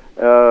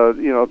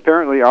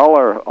 apparently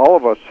all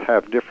of us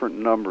have different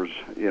numbers,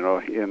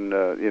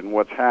 in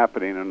what's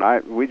happening,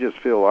 and we just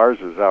feel ours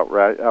is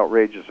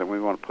outrageous, and we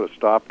want to put a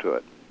stop to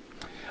it.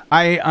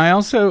 I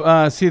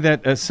also see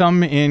that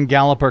some in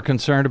Gallup are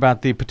concerned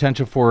about the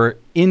potential for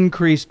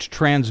increased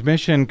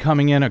transmission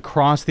coming in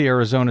across the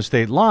Arizona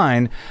state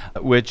line,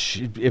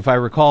 which, if I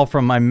recall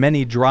from my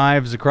many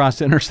drives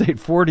across Interstate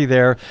 40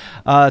 there,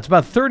 it's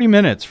about 30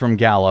 minutes from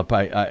Gallup,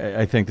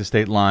 I think, the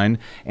state line.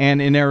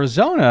 And in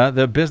Arizona,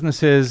 the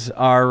businesses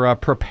are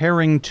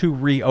preparing to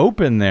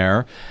reopen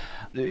there.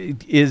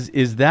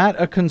 Is that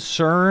a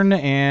concern?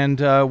 And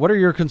what are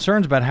your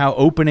concerns about how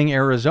opening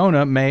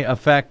Arizona may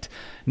affect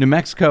New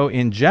Mexico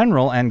in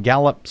general and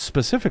Gallup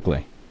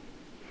specifically?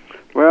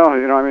 Well,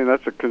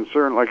 that's a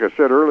concern. Like I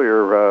said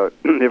earlier,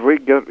 if we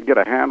get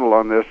a handle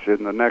on this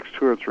in the next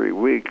 2 or 3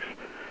 weeks,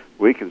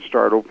 we can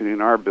start opening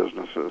our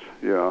businesses,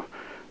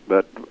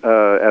 But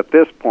at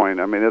this point,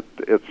 I mean,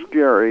 it's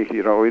scary.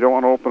 We don't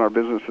want to open our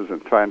businesses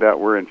and find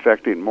out we're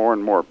infecting more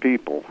and more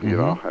people.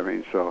 I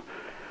mean, so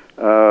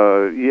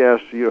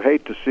yes, you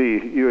hate to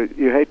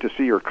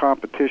see your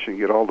competition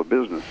get all the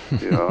business.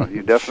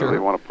 You definitely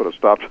Sure. want to put a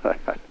stop to that.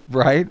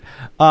 Right.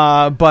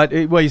 But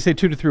you say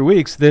 2 to 3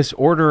 weeks. This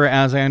order,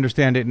 as I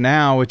understand it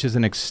now, which is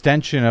an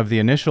extension of the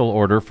initial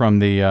order from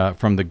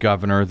the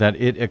governor, that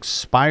it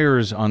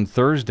expires on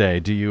Thursday.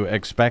 Do you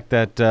expect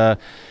that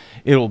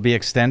it will be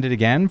extended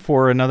again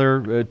for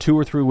another 2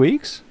 or 3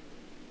 weeks?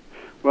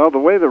 Well, the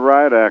way the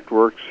Riot Act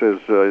works is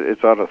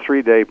it's on a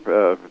 3-day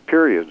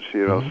periods.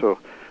 So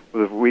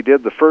we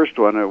did the first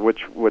one,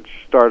 which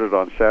started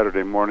on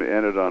Saturday morning,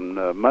 ended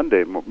on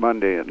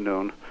Monday at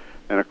noon.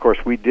 And of course,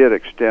 we did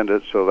extend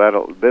it, so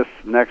this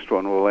next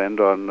one will end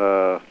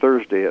on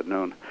Thursday at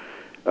noon.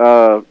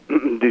 The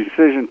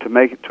decision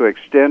to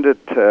extend it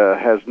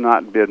has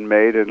not been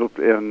made,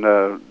 and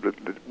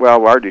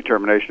our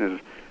determination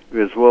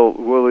is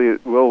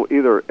we'll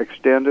either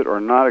extend it or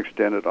not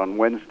extend it on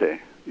Wednesday.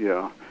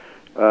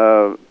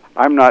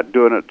 I'm not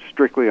doing it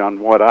strictly on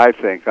what I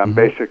think. I'm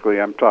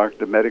talking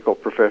to medical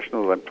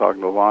professionals. I'm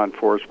talking to law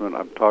enforcement.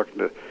 I'm talking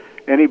to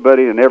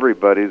anybody and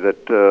everybody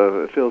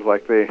that feels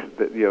like they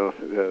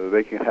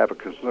can have a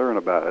concern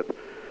about it.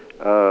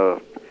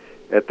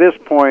 At this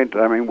point,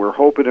 I mean, we're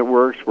hoping it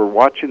works. We're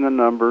watching the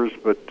numbers,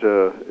 but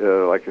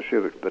like I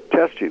said, the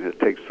testing, it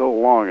takes so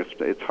long.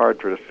 It's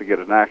hard for us to get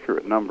an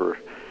accurate number.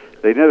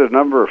 They did a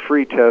number of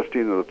free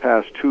testing in the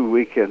past 2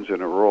 weekends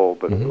in a row,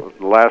 but the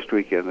last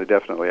weekend they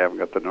definitely haven't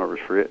got the numbers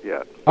for it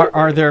yet.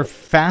 Are there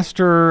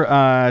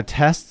faster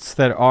tests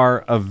that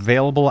are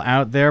available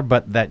out there,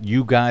 but that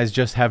you guys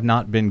just have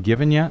not been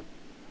given yet?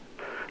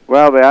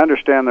 Well, I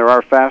understand there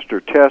are faster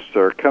tests that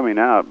are coming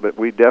out, but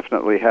we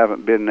definitely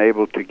haven't been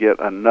able to get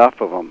enough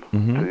of them. I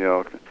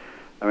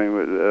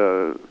mean,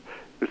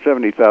 there's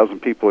 70,000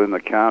 people in the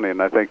county,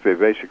 and I think they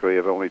basically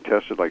have only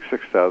tested like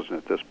 6,000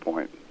 at this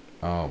point.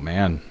 Oh,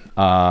 man.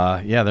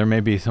 There may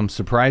be some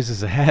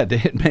surprises ahead.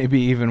 It may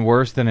be even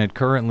worse than it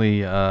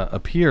currently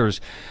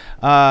appears.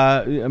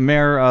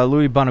 Mayor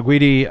Louis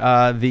Bonaguidi,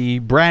 the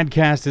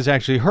BradCast is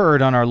actually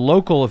heard on our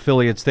local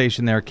affiliate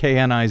station there,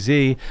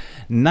 KNIZ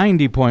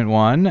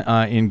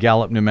 90.1 in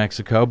Gallup, New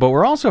Mexico. But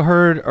we're also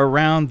heard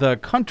around the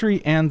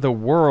country and the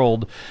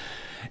world.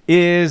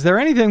 Is there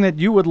anything that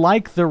you would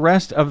like the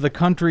rest of the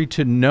country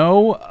to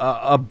know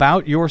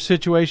about your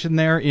situation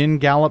there in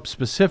Gallup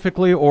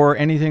specifically, or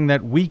anything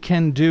that we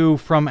can do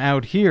from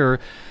out here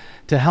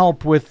to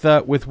help with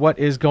what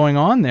is going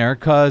on there?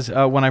 Because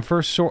when I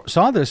first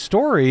saw this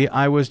story,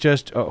 I was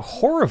just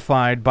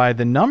horrified by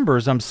the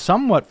numbers. I'm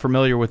somewhat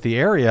familiar with the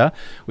area.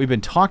 We've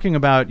been talking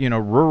about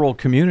rural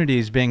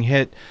communities being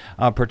hit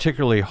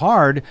particularly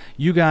hard.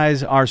 You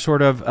guys are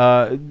sort of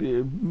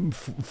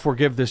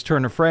forgive this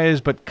turn of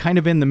phrase, but kind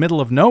of in the middle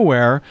of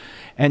nowhere,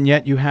 and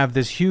yet you have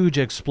this huge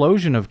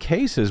explosion of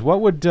cases.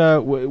 What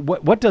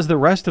does the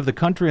rest of the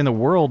country and the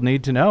world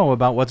need to know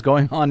about what's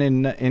going on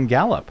in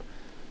Gallup?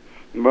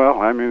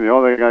 Well, I mean, the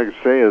only thing I can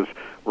say is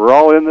we're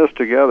all in this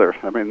together.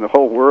 I mean, the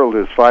whole world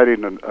is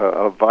fighting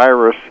a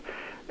virus,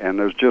 and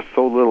there's just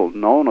so little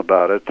known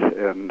about it,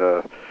 and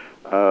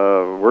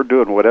we're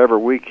doing whatever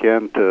we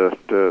can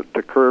to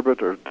curb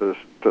it or to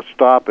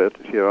stop it,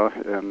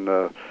 and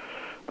I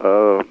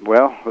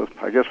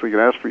guess we can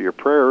ask for your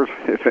prayers,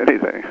 if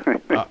anything.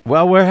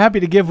 Well, we're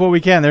happy to give what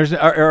we can.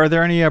 Are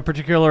there any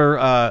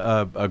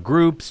particular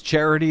groups,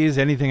 charities,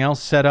 anything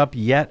else set up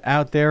yet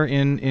out there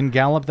in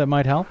Gallup that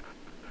might help?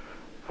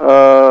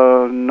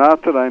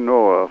 Not that I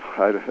know of.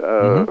 I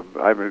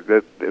mean,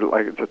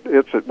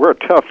 we're a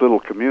tough little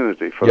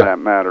community for that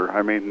matter.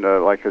 I mean,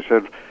 like I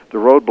said, the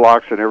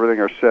roadblocks and everything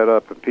are set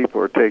up, and people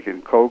are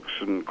taking Cokes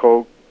and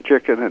Coke,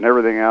 chicken, and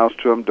everything else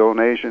to them,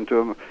 donation to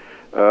them.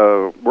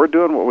 We're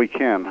doing what we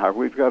can.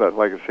 We've got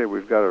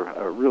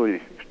a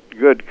really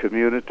good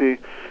community,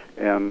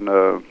 and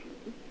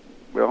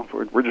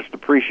we're just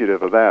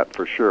appreciative of that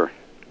for sure.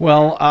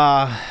 Well,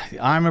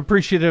 I'm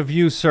appreciative of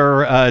you,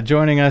 sir,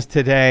 joining us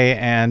today,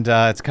 and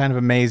it's kind of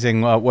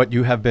amazing what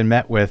you have been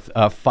met with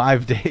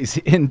 5 days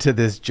into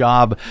this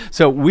job.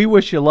 So we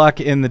wish you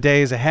luck in the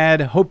days ahead.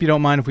 Hope you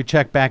don't mind if we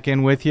check back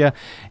in with you.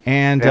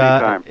 And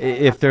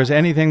if there's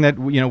anything that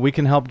we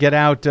can help get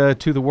out to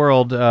the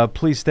world,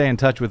 please stay in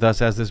touch with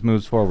us as this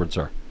moves forward,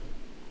 sir.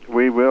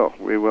 We will,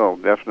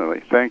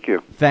 definitely. Thank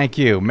you. Thank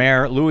you,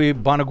 Mayor Louis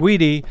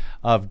Bonaguidi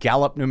of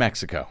Gallup, New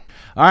Mexico.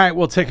 All right,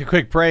 we'll take a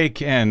quick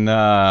break, and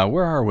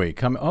where are we?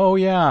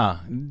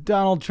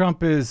 Donald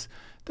Trump is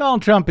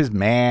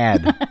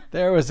mad.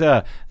 There was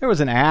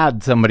an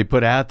ad somebody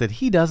put out that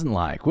he doesn't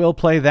like. We'll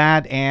play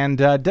that, and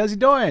Desi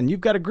Doyen,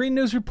 you've got a Green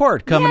News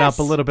Report coming up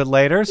a little bit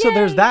later, Yay. So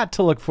there's that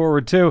to look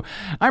forward to.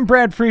 I'm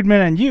Brad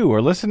Friedman, and you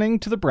are listening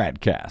to the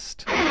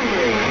BradCast.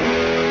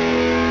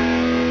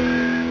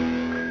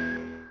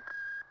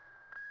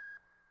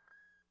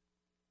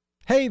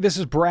 Hey, this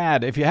is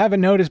Brad. If you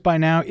haven't noticed by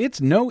now,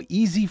 it's no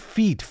easy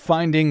feat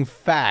finding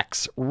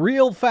facts,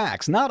 real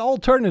facts, not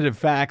alternative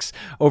facts,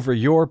 over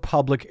your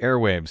public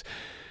airwaves.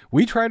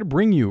 We try to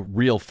bring you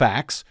real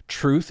facts,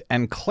 truth,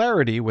 and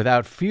clarity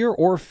without fear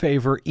or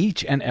favor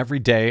each and every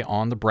day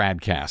on the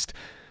BradCast.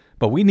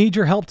 But we need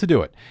your help to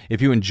do it.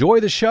 If you enjoy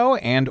the show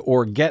and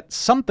or get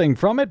something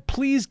from it,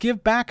 please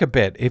give back a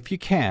bit if you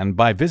can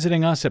by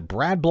visiting us at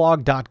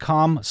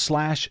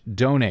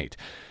bradblog.com/donate.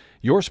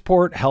 Your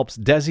support helps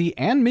Desi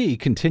and me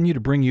continue to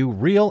bring you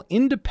real,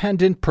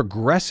 independent,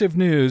 progressive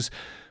news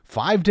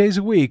 5 days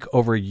a week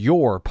over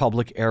your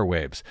public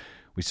airwaves.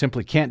 We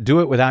simply can't do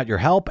it without your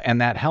help, and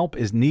that help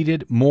is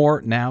needed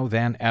more now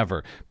than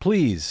ever.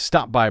 Please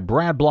stop by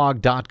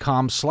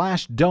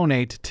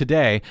bradblog.com/donate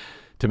today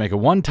to make a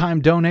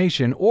one-time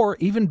donation or,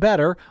 even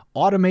better,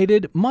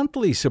 automated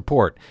monthly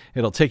support.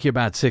 It'll take you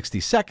about 60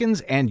 seconds,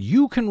 and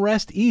you can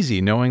rest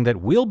easy knowing that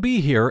we'll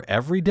be here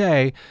every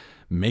day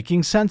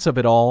making sense of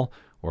it all,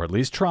 or at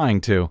least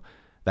trying to.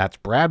 That's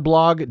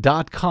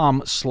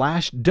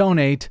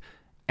bradblog.com/donate,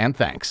 and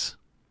thanks.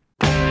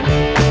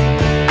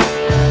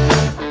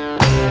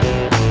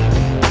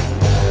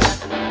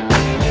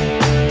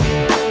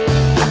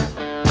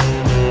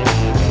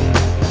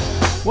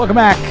 Welcome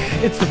back.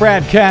 It's the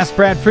BradCast.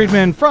 Brad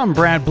Friedman from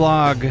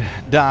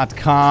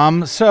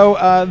bradblog.com.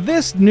 So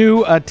this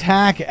new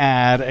attack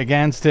ad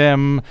against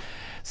him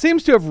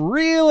seems to have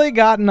really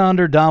gotten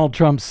under Donald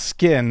Trump's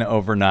skin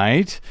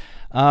overnight,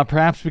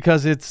 perhaps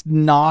because it's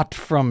not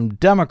from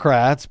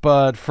Democrats,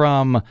 but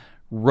from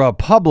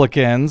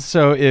Republicans.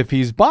 So if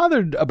he's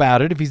bothered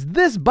about it, if he's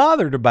this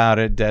bothered about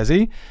it,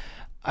 Desi,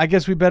 I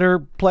guess we better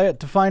play it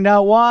to find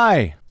out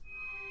why.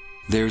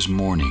 There's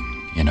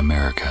mourning in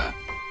America.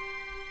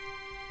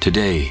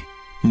 Today,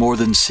 more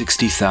than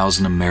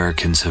 60,000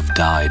 Americans have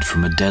died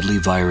from a deadly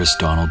virus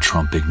Donald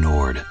Trump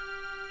ignored.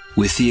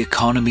 With the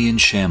economy in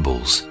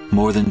shambles,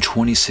 more than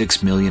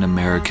 26 million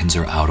Americans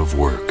are out of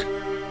work,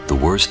 the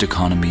worst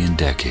economy in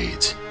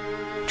decades.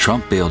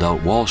 Trump bailed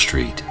out Wall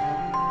Street,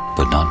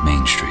 but not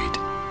Main Street.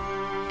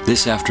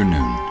 This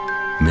afternoon,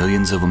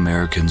 millions of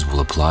Americans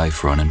will apply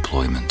for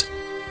unemployment,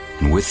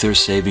 and with their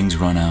savings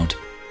run out,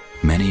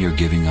 many are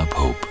giving up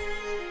hope.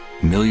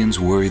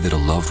 Millions worry that a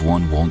loved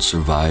one won't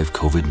survive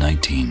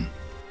COVID-19.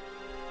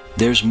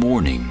 There's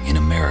mourning in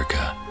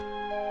America,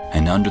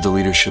 and under the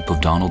leadership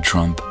of Donald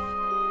Trump,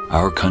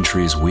 our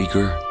country is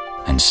weaker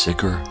and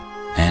sicker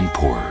and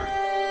poorer.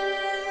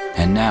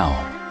 And now,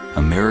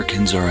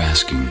 Americans are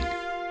asking,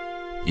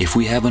 if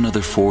we have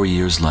another 4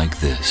 years like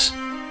this,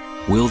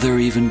 will there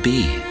even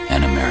be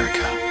an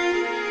America?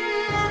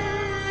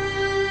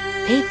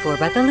 Paid for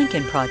by the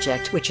Lincoln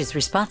Project, which is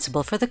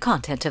responsible for the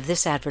content of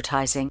this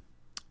advertising.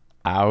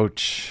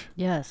 Ouch.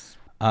 Yes.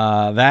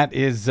 That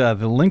is the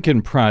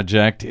Lincoln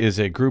Project is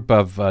a group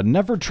of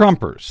never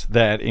Trumpers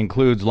that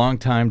includes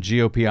longtime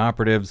GOP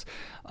operatives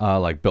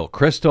like Bill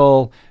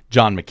Kristol,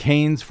 John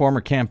McCain's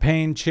former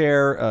campaign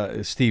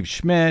chair, Steve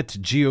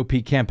Schmidt,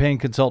 GOP campaign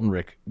consultant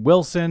Rick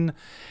Wilson,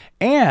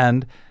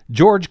 and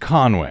George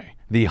Conway,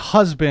 the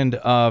husband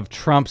of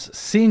Trump's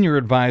senior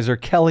advisor,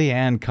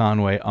 Kellyanne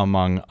Conway,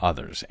 among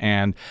others.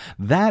 And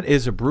that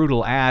is a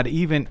brutal ad,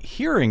 even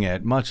hearing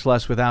it, much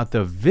less without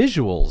the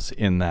visuals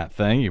in that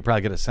thing. You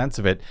probably get a sense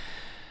of it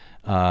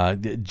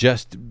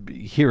just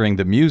hearing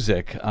the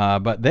music.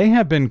 But they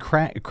have been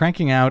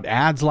cranking out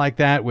ads like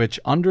that, which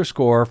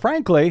underscore,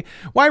 frankly,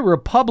 why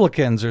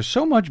Republicans are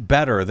so much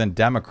better than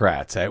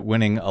Democrats at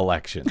winning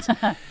elections.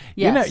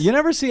 Yes. You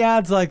never see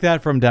ads like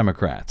that from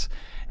Democrats.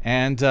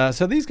 And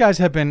so these guys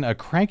have been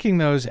cranking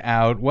those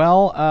out.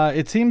 Well,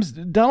 it seems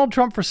Donald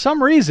Trump, for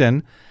some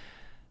reason,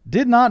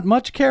 did not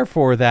much care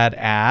for that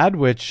ad,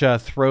 which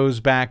throws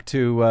back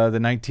to the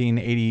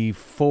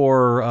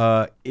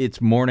 1984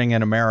 It's Morning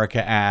in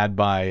America ad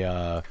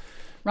by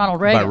Ronald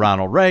Reagan. By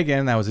Ronald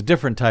Reagan. That was a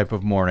different type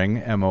of mourning,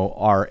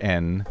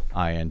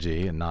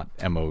 M-O-R-N-I-N-G, and not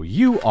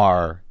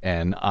M-O-U-R-N-I-N-G.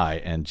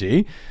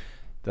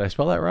 Did I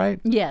spell that right?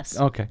 Yes.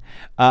 Okay.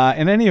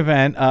 In any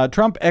event,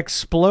 Trump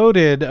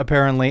exploded,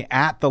 apparently,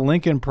 at the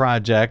Lincoln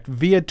Project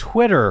via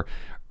Twitter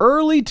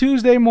early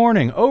Tuesday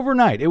morning,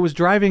 overnight. It was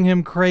driving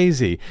him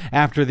crazy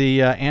after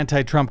the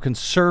anti-Trump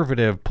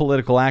Conservative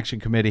Political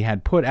Action Committee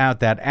had put out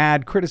that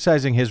ad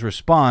criticizing his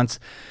response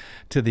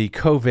to the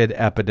COVID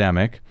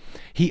epidemic.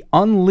 He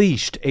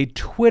unleashed a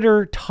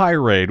Twitter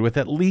tirade with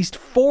at least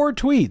 4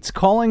 tweets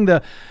calling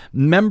the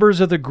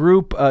members of the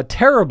group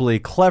terribly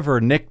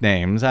clever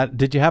nicknames.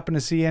 Did you happen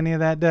to see any of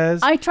that, Des?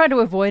 I try to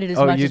avoid it as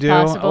much you as do?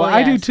 possible. Well,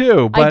 I do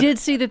too. But I did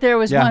see that there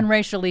was yeah. one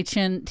racially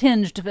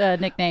tinged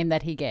nickname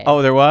that he gave.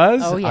 Oh, there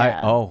was? Oh,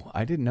 yeah.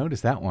 I didn't notice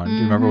that one. Do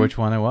you remember which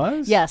one it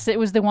was? Yes, it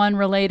was the one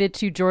related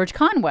to George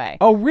Conway.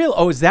 Oh, really?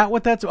 Oh, is that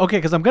what that's... Okay,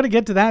 because I'm going to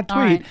get to that tweet.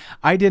 All right.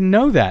 I didn't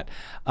know that.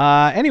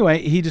 Anyway,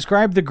 he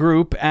described the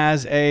group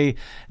as a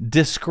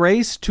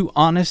disgrace to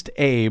Honest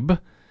Abe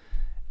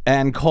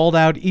and called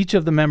out each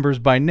of the members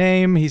by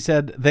name. He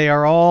said they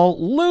are all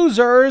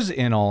losers,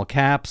 in all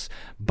caps,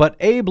 but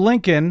Abe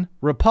Lincoln,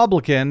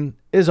 Republican,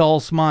 is all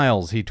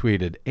smiles, he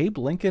tweeted. Abe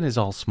Lincoln is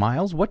all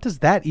smiles? What does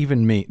that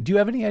even mean? Do you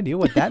have any idea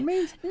what that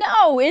means?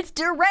 No, it's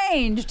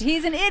deranged.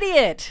 He's an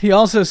idiot. He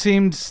also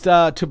seems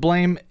to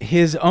blame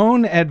his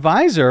own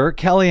advisor,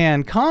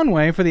 Kellyanne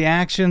Conway, for the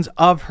actions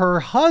of her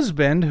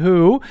husband,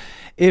 who,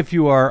 if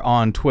you are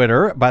on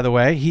Twitter, by the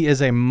way, he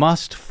is a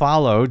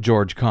must-follow,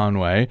 George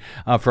Conway,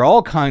 for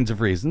all kinds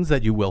of reasons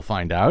that you will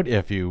find out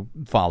if you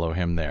follow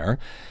him there.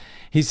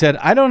 He said,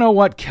 I don't know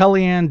what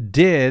Kellyanne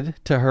did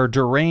to her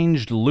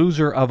deranged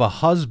loser of a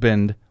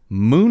husband,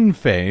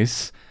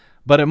 Moonface,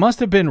 but it must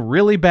have been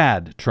really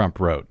bad, Trump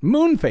wrote.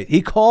 Moonface.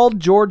 He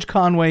called George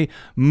Conway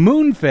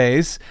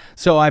Moonface,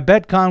 so I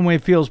bet Conway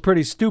feels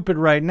pretty stupid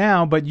right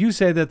now, but you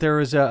say that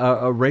there is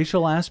a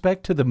racial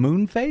aspect to the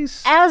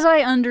Moonface? As I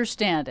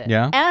understand it.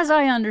 Yeah? As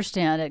I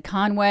understand it,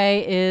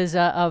 Conway is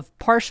of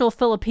partial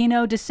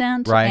Filipino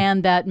descent, right.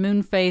 And that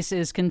Moonface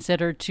is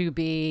considered to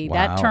be, Wow.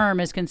 that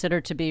term is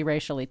considered to be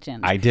racially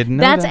tinged. I didn't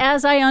know That's that.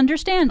 as I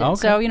understand it. Okay.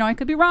 So, I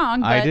could be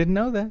wrong. But I didn't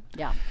know that.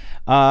 Yeah.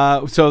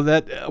 So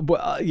that,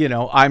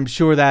 I'm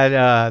sure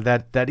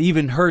that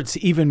even hurts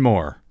even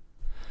more.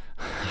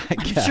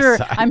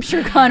 I'm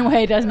sure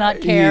Conway does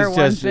not care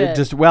one bit.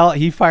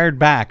 He fired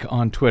back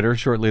on Twitter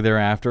shortly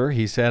thereafter.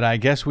 He said, I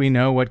guess we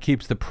know what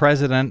keeps the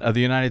president of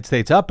the United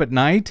States up at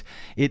night.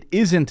 It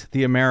isn't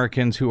the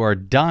Americans who are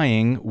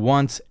dying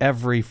once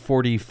every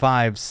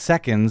 45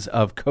 seconds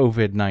of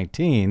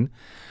COVID-19.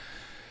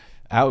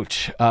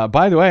 Ouch.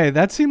 By the way,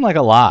 that seemed like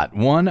a lot.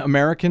 One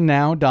American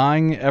now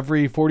dying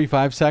every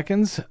 45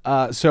 seconds.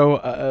 As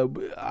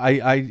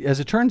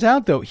it turns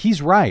out, though,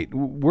 he's right.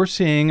 We're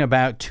seeing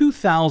about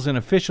 2,000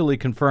 officially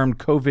confirmed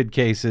COVID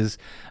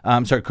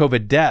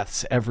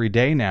deaths every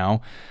day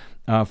now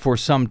for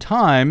some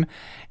time.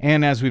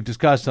 And as we've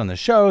discussed on the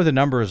show, the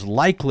number is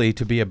likely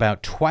to be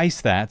about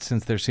twice that,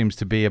 since there seems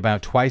to be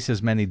about twice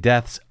as many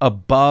deaths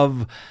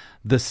above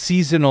the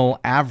seasonal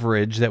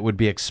average that would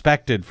be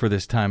expected for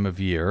this time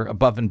of year,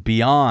 above and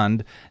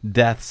beyond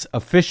deaths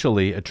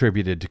officially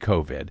attributed to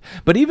COVID.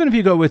 But even if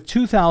you go with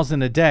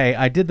 2,000 a day,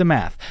 I did the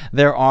math.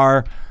 There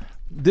are,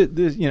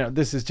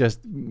 this is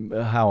just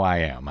how I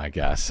am, I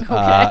guess. Okay.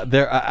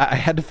 I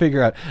had to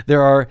figure out,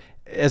 there are,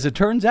 as it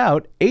turns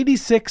out,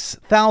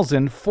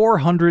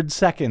 86,400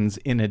 seconds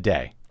in a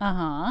day.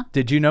 Uh-huh.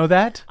 Did you know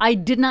that? I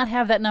did not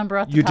have that number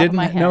off the You top of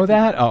my head. didn't know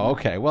that? Oh,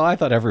 okay. Well, I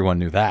thought everyone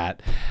knew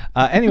that.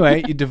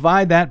 Anyway, you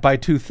divide that by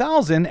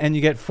 2,000 and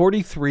you get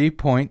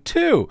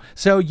 43.2.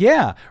 So,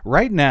 yeah,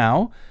 right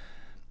now,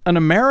 an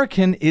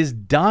American is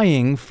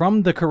dying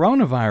from the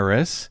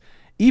coronavirus,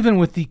 even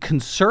with the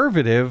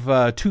conservative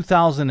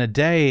 2,000 a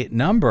day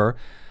number.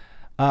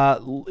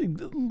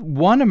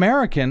 One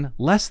American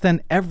less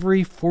than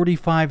every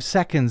 45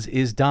 seconds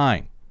is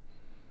dying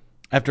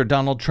after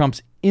Donald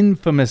Trump's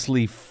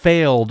infamously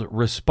failed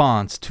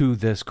response to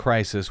this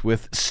crisis,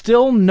 with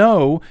still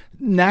no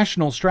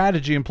national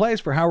strategy in place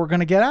for how we're going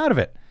to get out of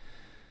it.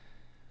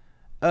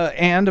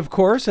 And, of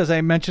course, as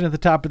I mentioned at the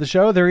top of the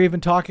show, they're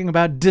even talking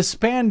about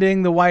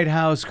disbanding the White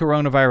House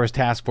coronavirus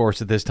task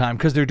force at this time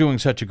because they're doing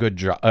such a good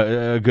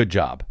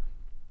job.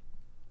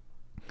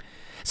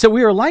 So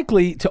we are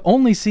likely to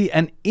only see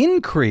an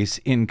increase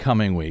in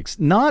coming weeks,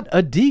 not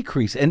a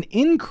decrease, an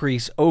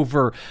increase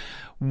over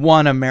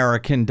one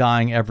American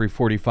dying every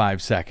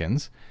 45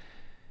 seconds.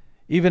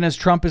 Even as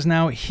Trump is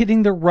now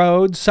hitting the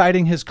road,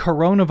 citing his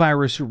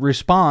coronavirus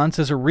response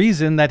as a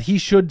reason that he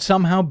should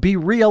somehow be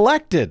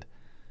reelected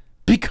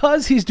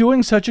because he's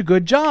doing such a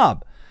good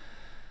job.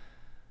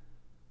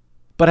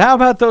 But how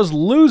about those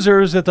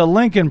losers at the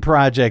Lincoln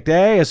Project,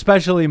 eh?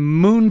 Especially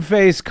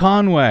Moonface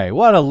Conway.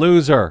 What a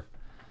loser.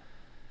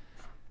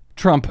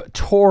 Trump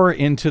tore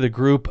into the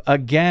group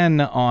again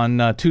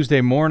on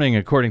Tuesday morning,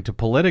 according to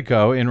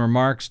Politico, in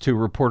remarks to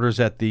reporters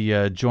at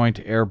the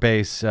Joint Air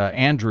Base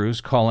Andrews,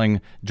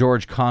 calling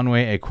George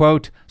Conway a,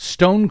 quote,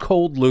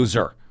 stone-cold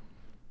loser.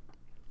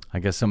 I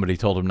guess somebody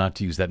told him not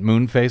to use that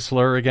Moonface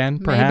slur again,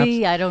 perhaps?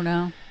 Maybe, I don't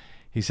know.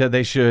 He said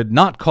they should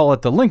not call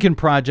it the Lincoln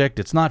Project.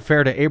 It's not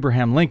fair to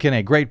Abraham Lincoln,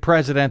 a great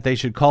president. They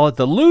should call it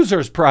the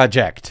Losers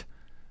Project.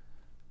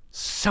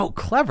 So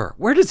clever.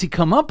 Where does he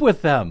come up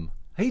with them?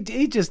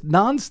 He just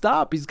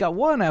nonstop. He's got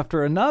one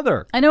after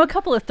another. I know a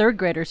couple of third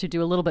graders who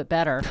do a little bit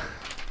better.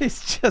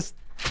 It's just.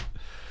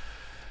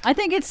 I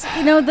think it's,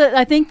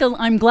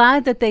 I'm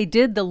glad that they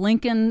did the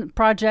Lincoln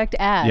Project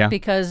ad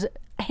because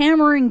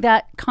hammering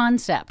that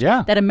concept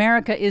that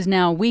America is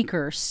now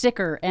weaker,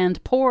 sicker,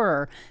 and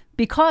poorer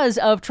because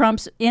of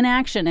Trump's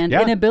inaction and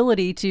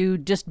inability to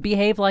just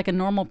behave like a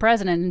normal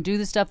president and do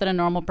the stuff that a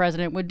normal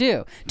president would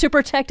do to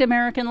protect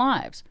American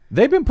lives.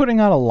 They've been putting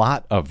out a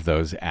lot of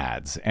those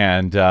ads,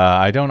 and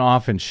I don't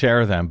often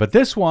share them. But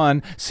this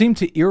one seemed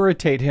to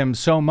irritate him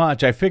so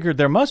much, I figured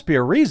there must be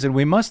a reason.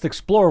 We must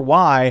explore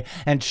why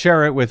and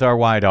share it with our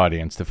wide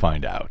audience to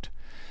find out.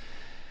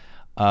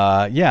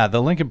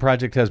 The Lincoln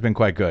Project has been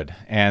quite good,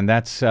 and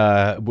that's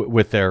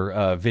with their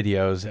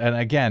videos. And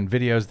again,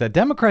 videos that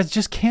Democrats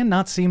just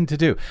cannot seem to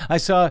do. I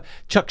saw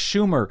Chuck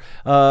Schumer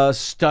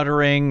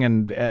stuttering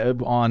and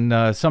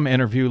on some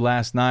interview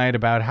last night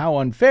about how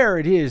unfair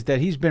it is that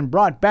he's been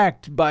brought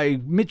back by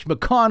Mitch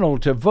McConnell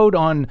to vote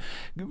on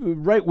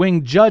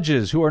right-wing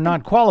judges who are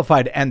not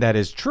qualified. And that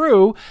is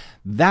true.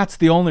 That's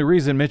the only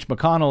reason Mitch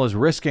McConnell is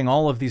risking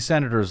all of these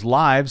senators'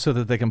 lives so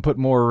that they can put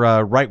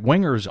more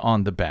right-wingers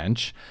on the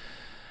bench.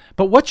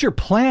 But what's your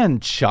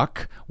plan,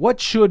 Chuck? What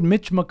should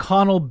Mitch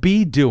McConnell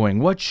be doing?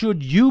 What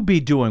should you be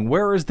doing?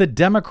 Where is the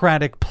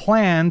Democratic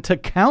plan to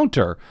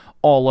counter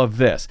all of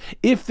this?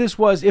 If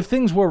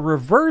things were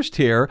reversed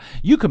here,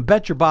 you can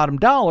bet your bottom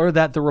dollar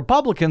that the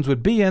Republicans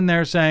would be in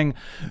there saying,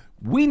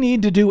 we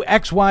need to do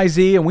X, Y,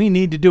 Z, and we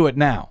need to do it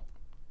now.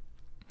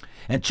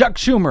 And Chuck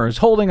Schumer is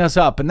holding us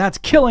up, and that's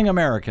killing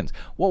Americans.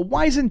 Well,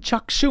 why isn't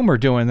Chuck Schumer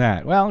doing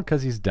that? Well,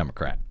 because he's a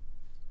Democrat.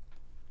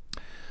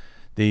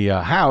 The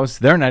House,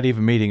 they're not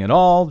even meeting at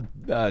all.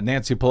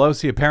 Nancy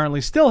Pelosi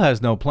apparently still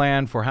has no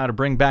plan for how to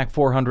bring back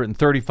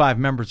 435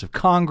 members of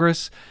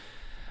Congress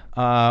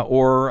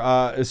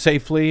or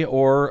safely,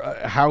 or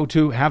how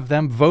to have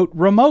them vote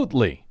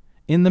remotely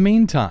in the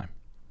meantime.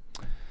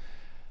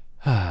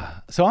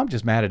 So I'm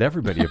just mad at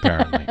everybody,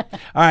 apparently.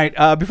 All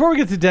right, before we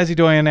get to Desi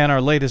Doyen and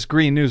our latest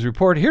Green News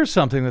report, here's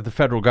something that the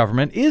federal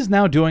government is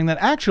now doing that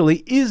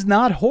actually is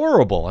not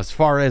horrible, as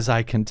far as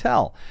I can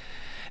tell.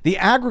 The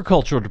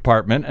Agricultural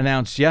Department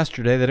announced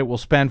yesterday that it will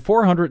spend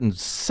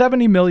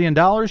 $470 million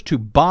to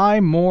buy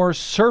more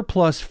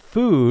surplus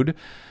food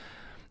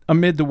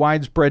amid the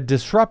widespread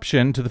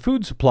disruption to the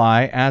food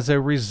supply as a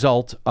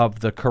result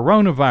of the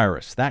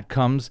coronavirus. That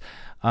comes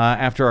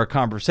after our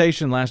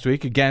conversation last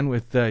week, again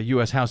with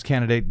U.S. House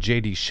candidate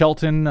J.D.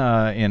 Shelton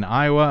in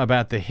Iowa,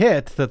 about the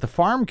hit that the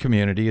farm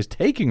community is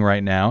taking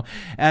right now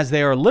as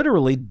they are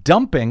literally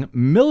dumping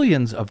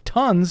millions of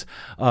tons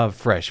of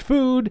fresh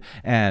food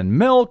and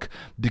milk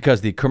because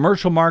the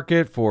commercial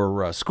market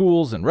for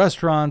schools and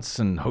restaurants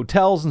and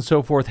hotels and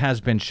so forth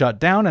has been shut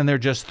down, and they're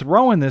just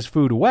throwing this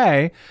food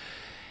away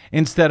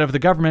instead of the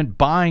government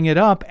buying it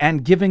up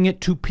and giving it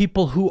to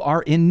people who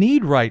are in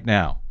need right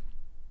now.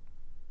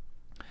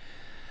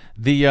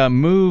 The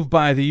move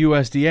by the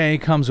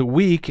USDA comes a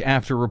week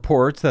after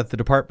reports that the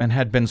department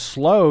had been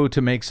slow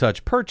to make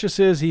such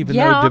purchases, even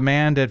though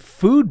demand at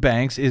food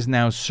banks is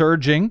now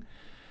surging.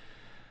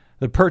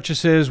 The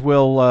purchases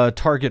will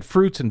target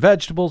fruits and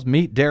vegetables,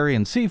 meat, dairy,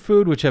 and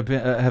seafood, which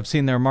have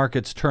seen their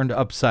markets turned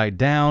upside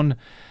down.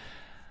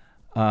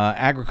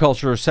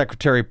 Agriculture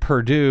Secretary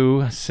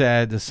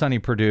Sonny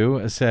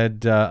Perdue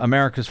said,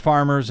 America's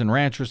farmers and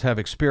ranchers have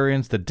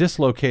experienced a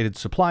dislocated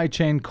supply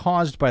chain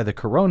caused by the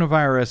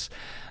coronavirus.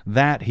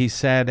 That, he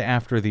said,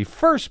 after the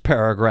first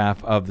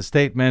paragraph of the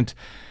statement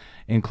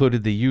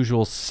included the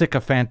usual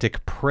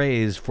sycophantic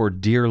praise for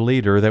dear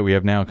leader that we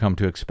have now come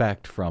to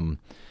expect from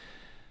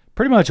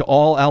pretty much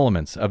all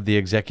elements of the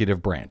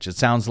executive branch. It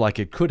sounds like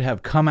it could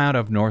have come out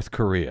of North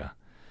Korea.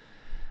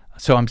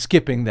 So I'm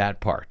skipping that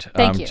part.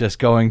 Thank you. Just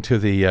going to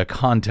the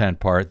content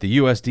part. The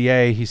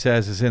USDA, he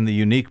says, is in the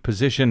unique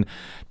position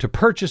to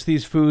purchase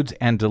these foods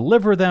and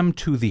deliver them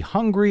to the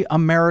hungry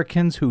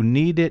Americans who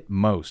need it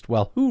most.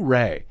 Well,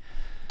 hooray.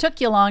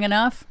 Took you long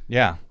enough.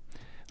 Yeah.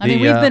 I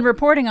mean, we've been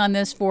reporting on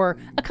this for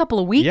a couple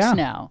of weeks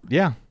now.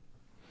 Yeah.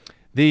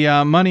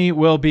 The money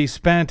will be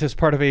spent as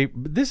part of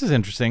this is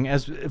interesting,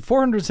 as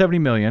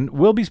 $470 million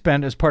will be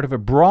spent as part of a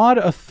broad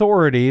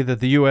authority that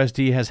the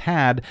USD has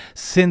had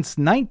since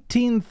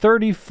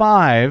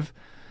 1935.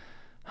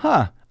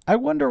 I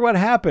wonder what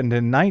happened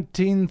in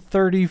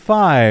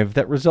 1935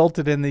 that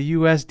resulted in the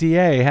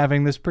USDA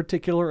having this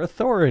particular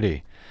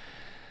authority.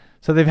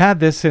 So they've had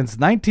this since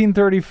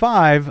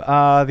 1935,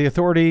 the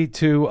authority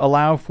to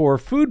allow for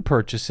food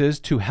purchases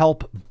to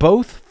help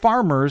both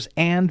farmers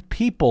and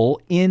people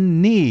in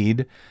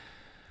need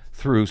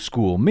through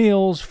school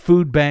meals,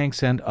 food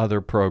banks, and other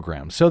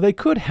programs. So they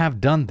could have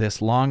done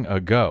this long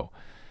ago.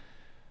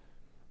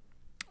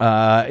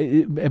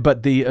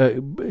 But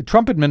the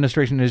Trump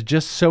administration is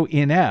just so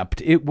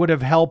inept. It would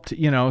have helped,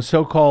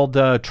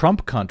 so-called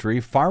Trump country,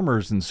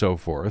 farmers and so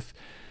forth.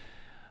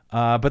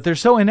 But they're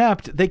so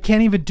inept, they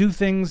can't even do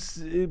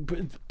things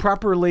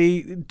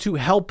properly to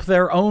help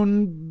their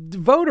own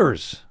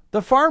voters,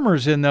 the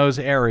farmers in those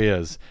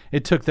areas.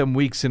 It took them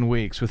weeks and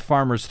weeks with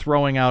farmers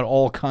throwing out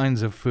all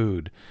kinds of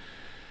food.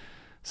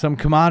 Some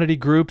commodity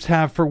groups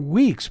have for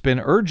weeks been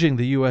urging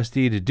the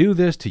USDA to do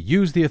this, to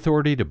use the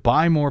authority to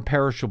buy more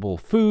perishable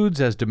foods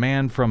as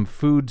demand from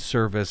food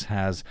service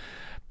has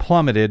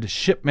plummeted.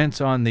 Shipments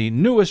on the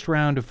newest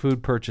round of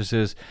food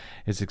purchases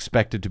is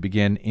expected to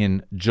begin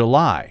in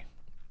July.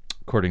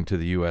 According to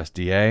the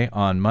USDA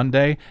on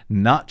Monday.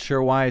 Not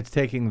sure why it's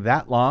taking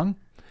that long.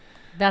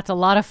 That's a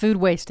lot of food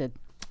wasted.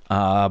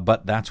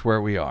 But that's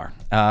where we are.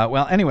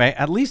 Well, anyway,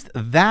 at least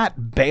that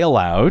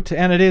bailout,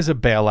 and it is a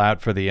bailout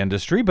for the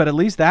industry, but at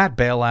least that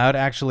bailout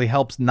actually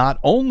helps not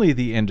only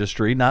the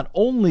industry, not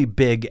only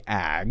big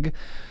ag,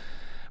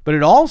 but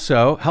it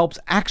also helps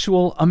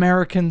actual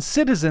American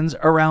citizens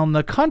around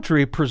the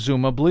country,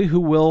 presumably, who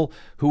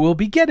will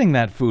be getting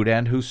that food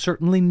and who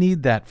certainly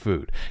need that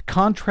food.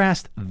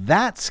 Contrast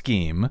that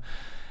scheme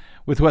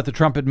with what the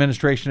Trump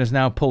administration is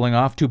now pulling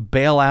off to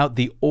bail out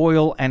the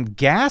oil and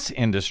gas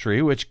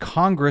industry, which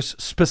Congress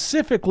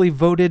specifically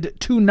voted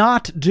to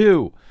not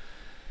do.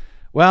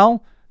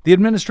 Well, the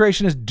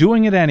administration is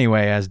doing it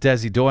anyway, as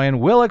Desi Doyen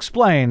will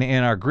explain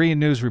in our Green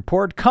News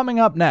Report coming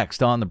up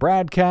next on the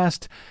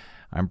BradCast.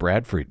 I'm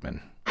Brad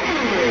Friedman.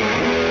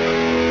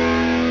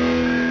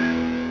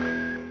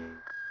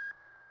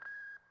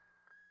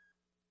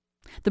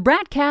 The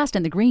BradCast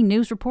and the Green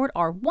News Report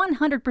are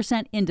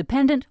 100%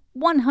 independent,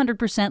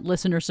 100%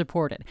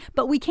 listener-supported.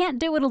 But we can't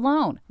do it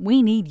alone.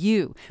 We need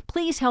you.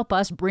 Please help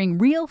us bring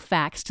real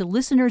facts to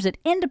listeners at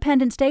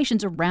independent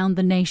stations around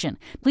the nation.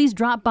 Please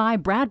drop by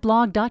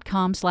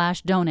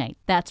bradblog.com/donate.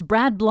 That's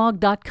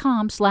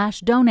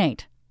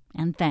bradblog.com/donate.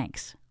 And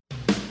thanks.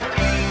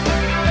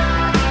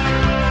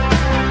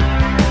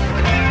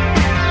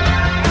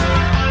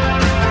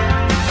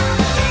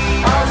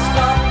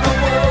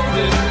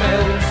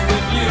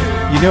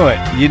 You knew it.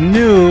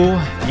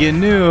 You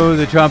knew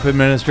the Trump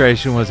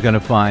administration was going to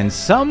find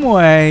some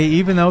way,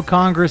 even though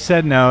Congress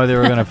said no, they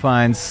were going to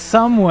find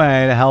some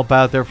way to help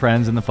out their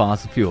friends in the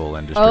fossil fuel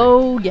industry.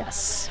 Oh,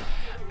 yes.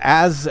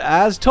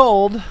 As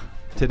told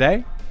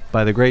today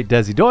by the great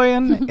Desi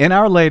Doyen in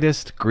our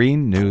latest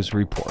Green News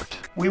Report.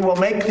 We will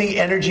make the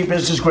energy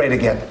business great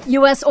again.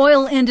 U.S.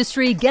 oil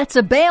industry gets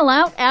a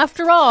bailout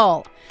after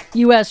all.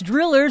 U.S.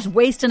 drillers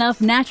waste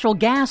enough natural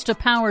gas to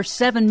power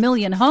 7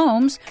 million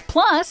homes.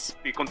 Plus,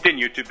 we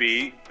continue to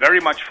be very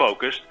much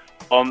focused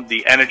on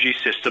the energy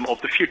system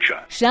of the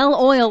future.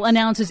 Shell Oil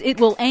announces it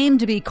will aim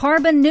to be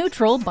carbon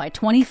neutral by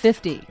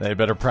 2050. They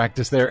better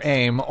practice their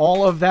aim.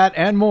 All of that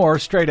and more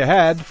straight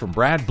ahead from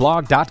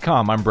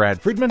BradBlog.com. I'm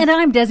Brad Friedman. And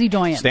I'm Desi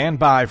Doyen. Stand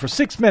by for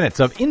 6 minutes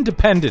of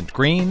independent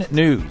green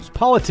news,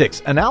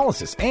 politics,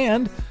 analysis,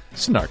 and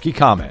snarky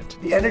comment.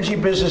 The energy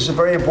business is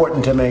very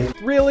important to me.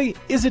 Really?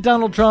 Is it,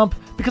 Donald Trump?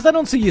 Because I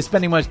don't see you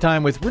spending much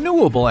time with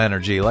renewable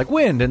energy like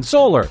wind and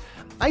solar.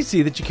 I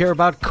see that you care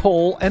about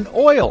coal and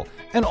oil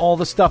and all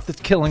the stuff that's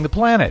killing the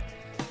planet.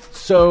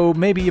 So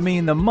maybe you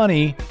mean the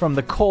money from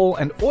the coal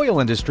and oil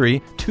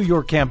industry to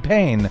your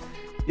campaign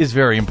is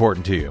very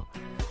important to you.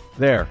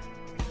 There.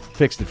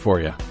 Fixed it for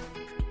you.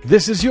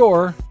 This is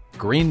your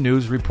Green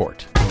News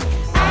Report.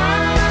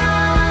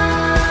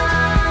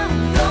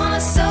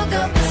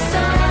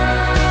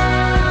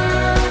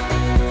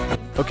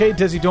 Okay,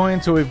 Desi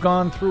Doyen, so we've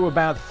gone through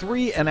about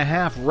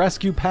 3.5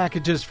 rescue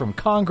packages from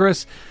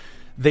Congress.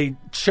 They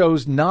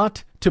chose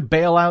not to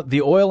bail out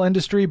the oil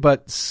industry,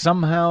 but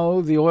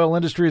somehow the oil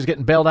industry is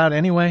getting bailed out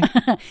anyway?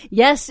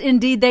 Yes,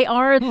 indeed they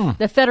are.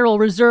 The Federal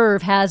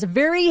Reserve has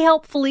very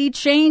helpfully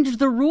changed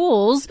the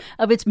rules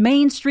of its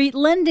Main Street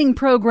lending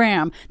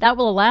program. That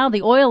will allow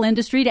the oil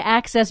industry to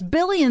access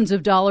billions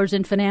of dollars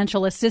in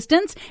financial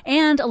assistance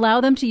and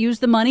allow them to use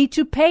the money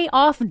to pay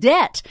off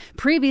debt,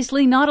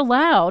 previously not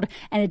allowed.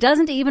 And it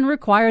doesn't even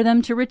require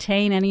them to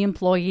retain any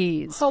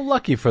employees. How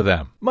lucky for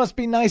them. Must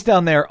be nice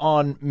down there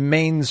on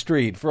Main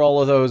Street for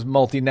all of those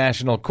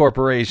multinational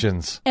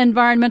corporations.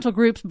 Environmental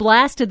groups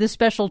blasted the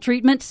special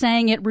treatment,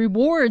 saying it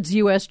rewards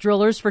U.S.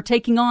 drillers for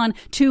taking on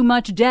too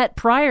much debt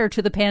prior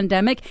to the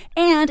pandemic,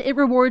 and it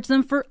rewards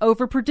them for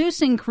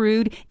overproducing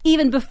crude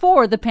even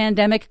before the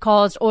pandemic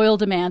caused oil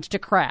demand to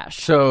crash.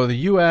 So the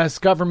U.S.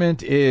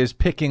 government is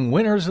picking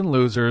winners and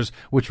losers,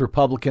 which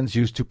Republicans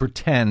used to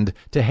pretend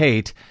to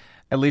hate,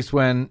 at least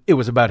when it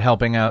was about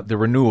helping out the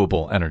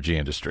renewable energy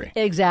industry.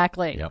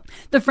 Exactly. Yep.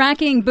 The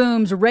fracking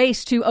boom's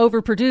race to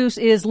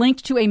overproduce is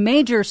linked to a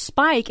major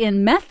spike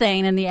in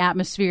methane in the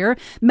atmosphere.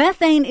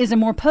 Methane is a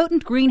more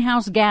potent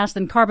greenhouse gas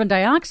than carbon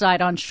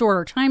dioxide on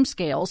shorter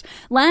timescales.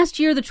 Last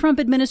year, the Trump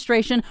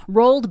administration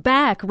rolled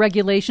back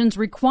regulations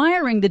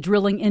requiring the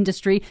drilling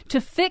industry to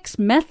fix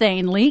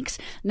methane leaks.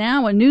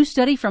 Now, a new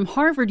study from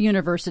Harvard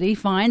University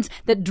finds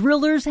that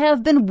drillers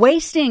have been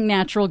wasting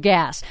natural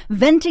gas,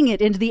 venting it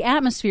into the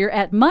atmosphere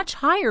at much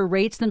higher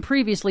rates than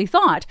previously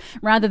thought,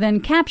 rather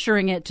than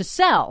capturing it to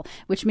sell,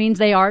 which means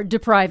they are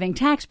depriving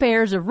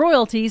taxpayers of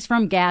royalties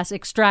from gas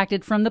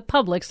extracted from the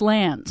public's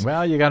lands.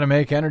 Well, you got to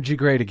make energy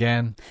great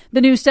again.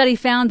 The new study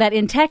found that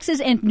in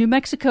Texas and New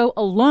Mexico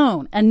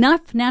alone,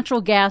 enough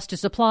natural gas to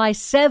supply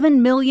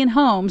 7 million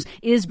homes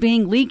is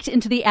being leaked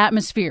into the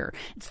atmosphere.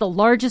 It's the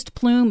largest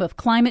plume of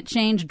climate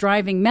change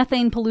driving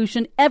methane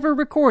pollution ever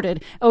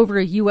recorded over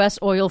a U.S.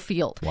 oil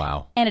field.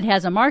 Wow. And it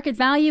has a market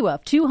value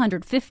of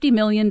 $250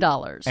 million.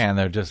 And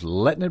they're just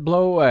letting it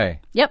blow away.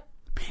 Yep.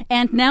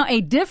 And now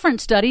a different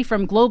study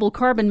from global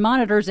carbon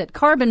monitors at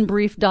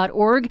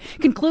carbonbrief.org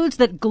concludes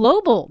that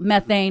global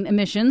methane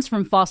emissions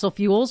from fossil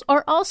fuels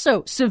are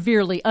also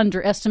severely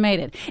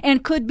underestimated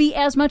and could be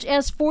as much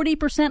as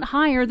 40%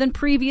 higher than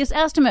previous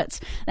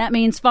estimates. That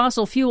means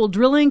fossil fuel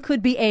drilling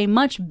could be a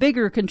much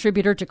bigger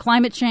contributor to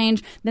climate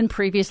change than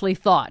previously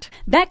thought.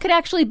 That could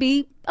actually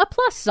be a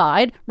plus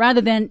side.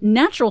 Rather than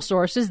natural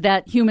sources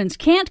that humans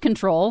can't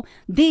control,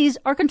 these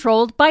are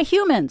controlled by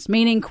humans,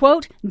 meaning,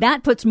 quote,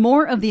 that puts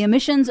more of the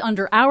emissions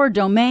under our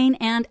domain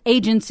and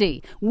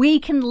agency. We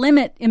can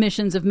limit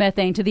emissions of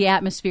methane to the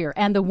atmosphere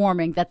and the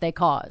warming that they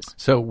cause.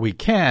 So we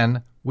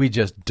can, we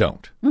just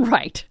don't.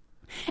 Right.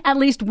 At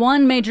least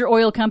one major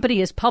oil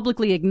company is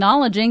publicly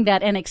acknowledging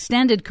that an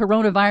extended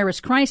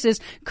coronavirus crisis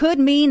could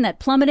mean that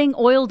plummeting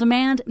oil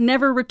demand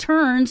never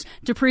returns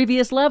to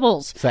previous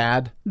levels.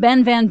 Sad.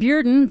 Ben Van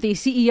Beurden, the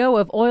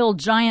CEO of oil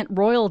giant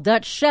Royal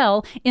Dutch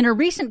Shell, in a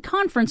recent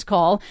conference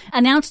call,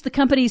 announced the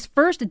company's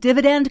first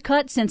dividend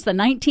cut since the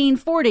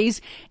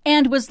 1940s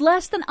and was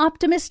less than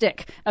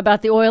optimistic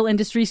about the oil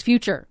industry's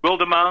future. Will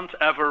demand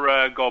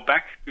ever go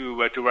back to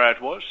where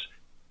it was?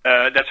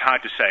 That's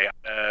hard to say.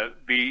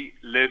 We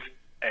live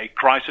a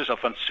crisis of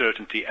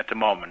uncertainty at the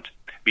moment.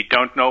 We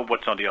don't know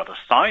what's on the other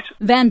side.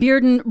 Van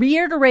Beurden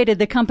reiterated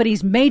the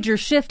company's major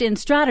shift in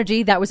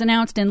strategy that was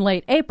announced in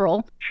late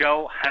April.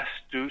 Shell has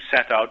to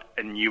set out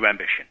a new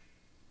ambition,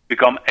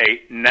 become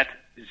a net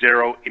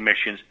zero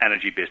emissions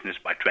energy business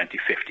by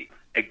 2050.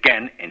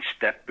 Again, in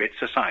step with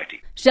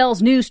society.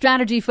 Shell's new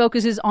strategy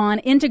focuses on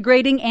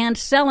integrating and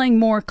selling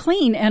more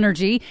clean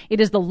energy. It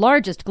is the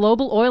largest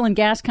global oil and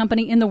gas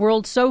company in the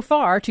world so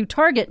far to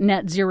target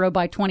net zero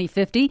by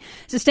 2050.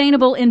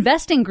 Sustainable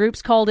investing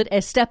groups called it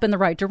a step in the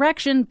right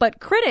direction,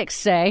 but critics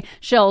say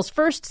Shell's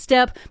first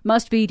step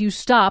must be to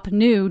stop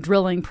new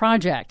drilling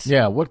projects.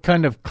 Yeah, what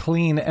kind of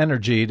clean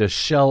energy does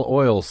Shell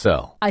Oil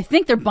sell? I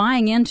think they're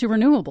buying into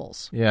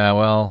renewables. Yeah,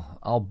 well,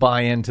 I'll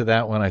buy into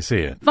that when I see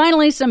it.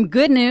 Finally, some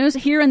good news.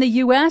 Here in the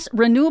U.S.,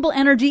 renewable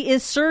energy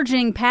is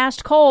surging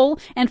past coal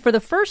and for the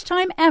first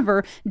time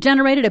ever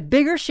generated a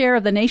bigger share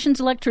of the nation's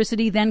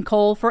electricity than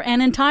coal for an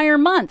entire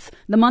month,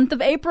 the month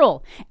of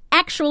April.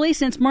 Actually,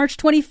 since March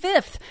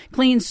 25th,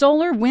 clean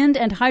solar, wind,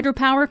 and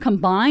hydropower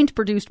combined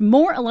produced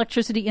more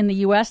electricity in the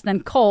U.S.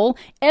 than coal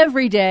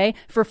every day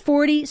for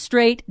 40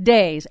 straight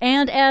days,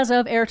 and as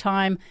of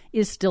airtime,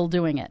 is still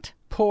doing it.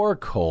 Poor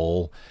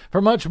coal.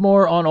 For much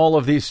more on all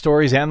of these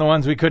stories and the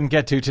ones we couldn't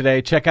get to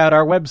today, check out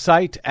our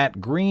website at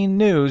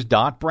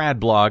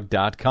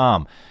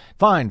greennews.bradblog.com.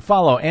 Find,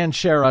 follow, and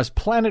share us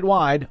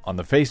planet-wide on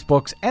the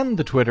Facebooks and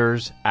the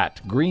Twitters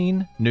at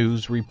Green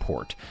News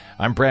Report.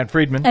 I'm Brad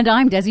Friedman. And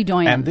I'm Desi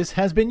Doyen. And this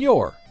has been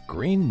your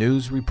Green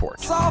News Report.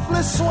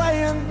 Softly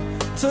swaying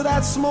to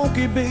that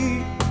smoky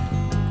beat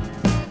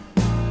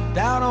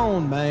down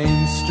on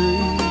Main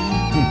Street.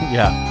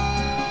 Yeah.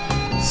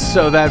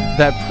 So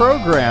that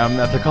program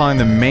that they're calling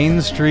the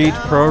Main Street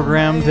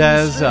program,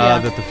 Des,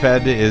 that the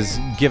Fed is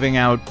giving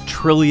out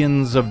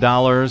trillions of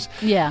dollars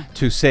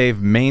to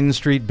save Main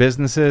Street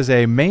businesses.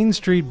 A Main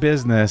Street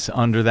business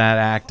under that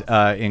act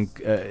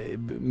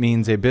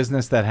means a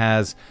business that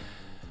has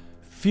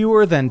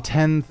fewer than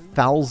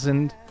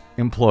 10,000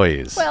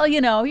 employees. Well,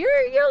 you know,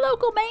 your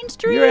local Main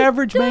Street. Your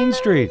average Main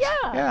Street.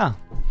 Yeah.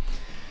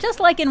 Just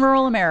like in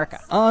rural America.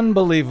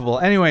 Unbelievable.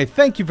 Anyway,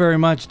 thank you very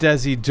much,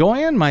 Desi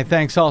Doyen. My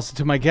thanks also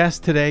to my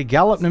guest today,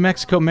 Gallup, New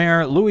Mexico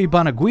Mayor Louis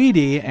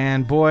Bonaguidi.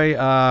 And boy,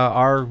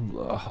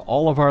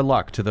 all of our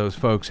luck to those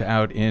folks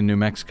out in New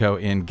Mexico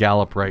in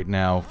Gallup right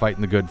now,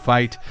 fighting the good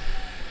fight.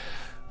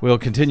 We'll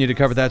continue to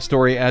cover that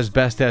story as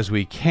best as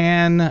we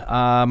can.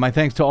 My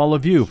thanks to all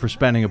of you for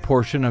spending a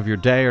portion of your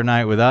day or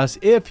night with us.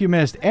 If you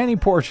missed any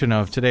portion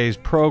of today's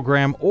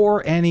program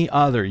or any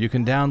other, you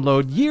can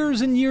download years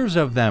and years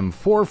of them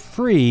for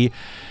free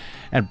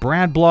at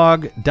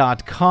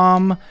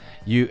bradblog.com.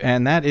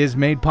 And that is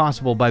made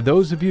possible by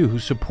those of you who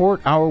support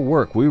our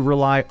work. We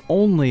rely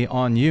only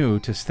on you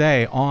to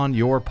stay on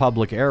your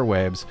public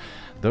airwaves.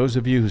 Those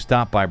of you who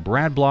stop by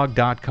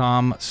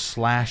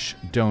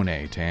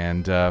bradblog.com/donate.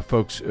 And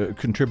folks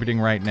contributing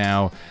right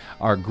now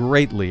are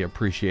greatly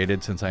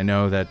appreciated, since I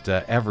know that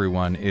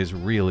everyone is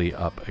really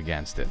up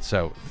against it.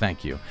 So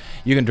thank you.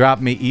 You can drop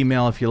me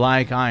email if you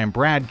like. I am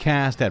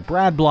BradCast at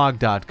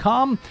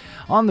bradblog.com.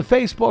 On the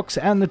Facebooks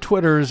and the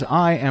Twitters,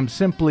 I am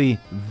simply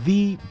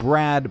The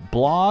Brad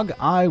Blog.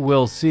 I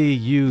will see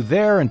you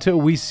there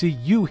until we see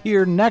you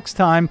here next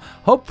time,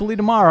 hopefully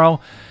tomorrow.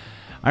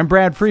 I'm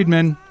Brad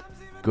Friedman.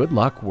 Good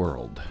luck,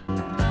 world.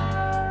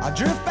 I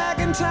drift back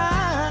in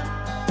time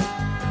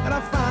and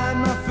I find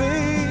my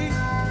feet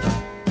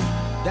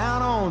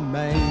down on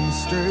Main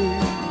Street.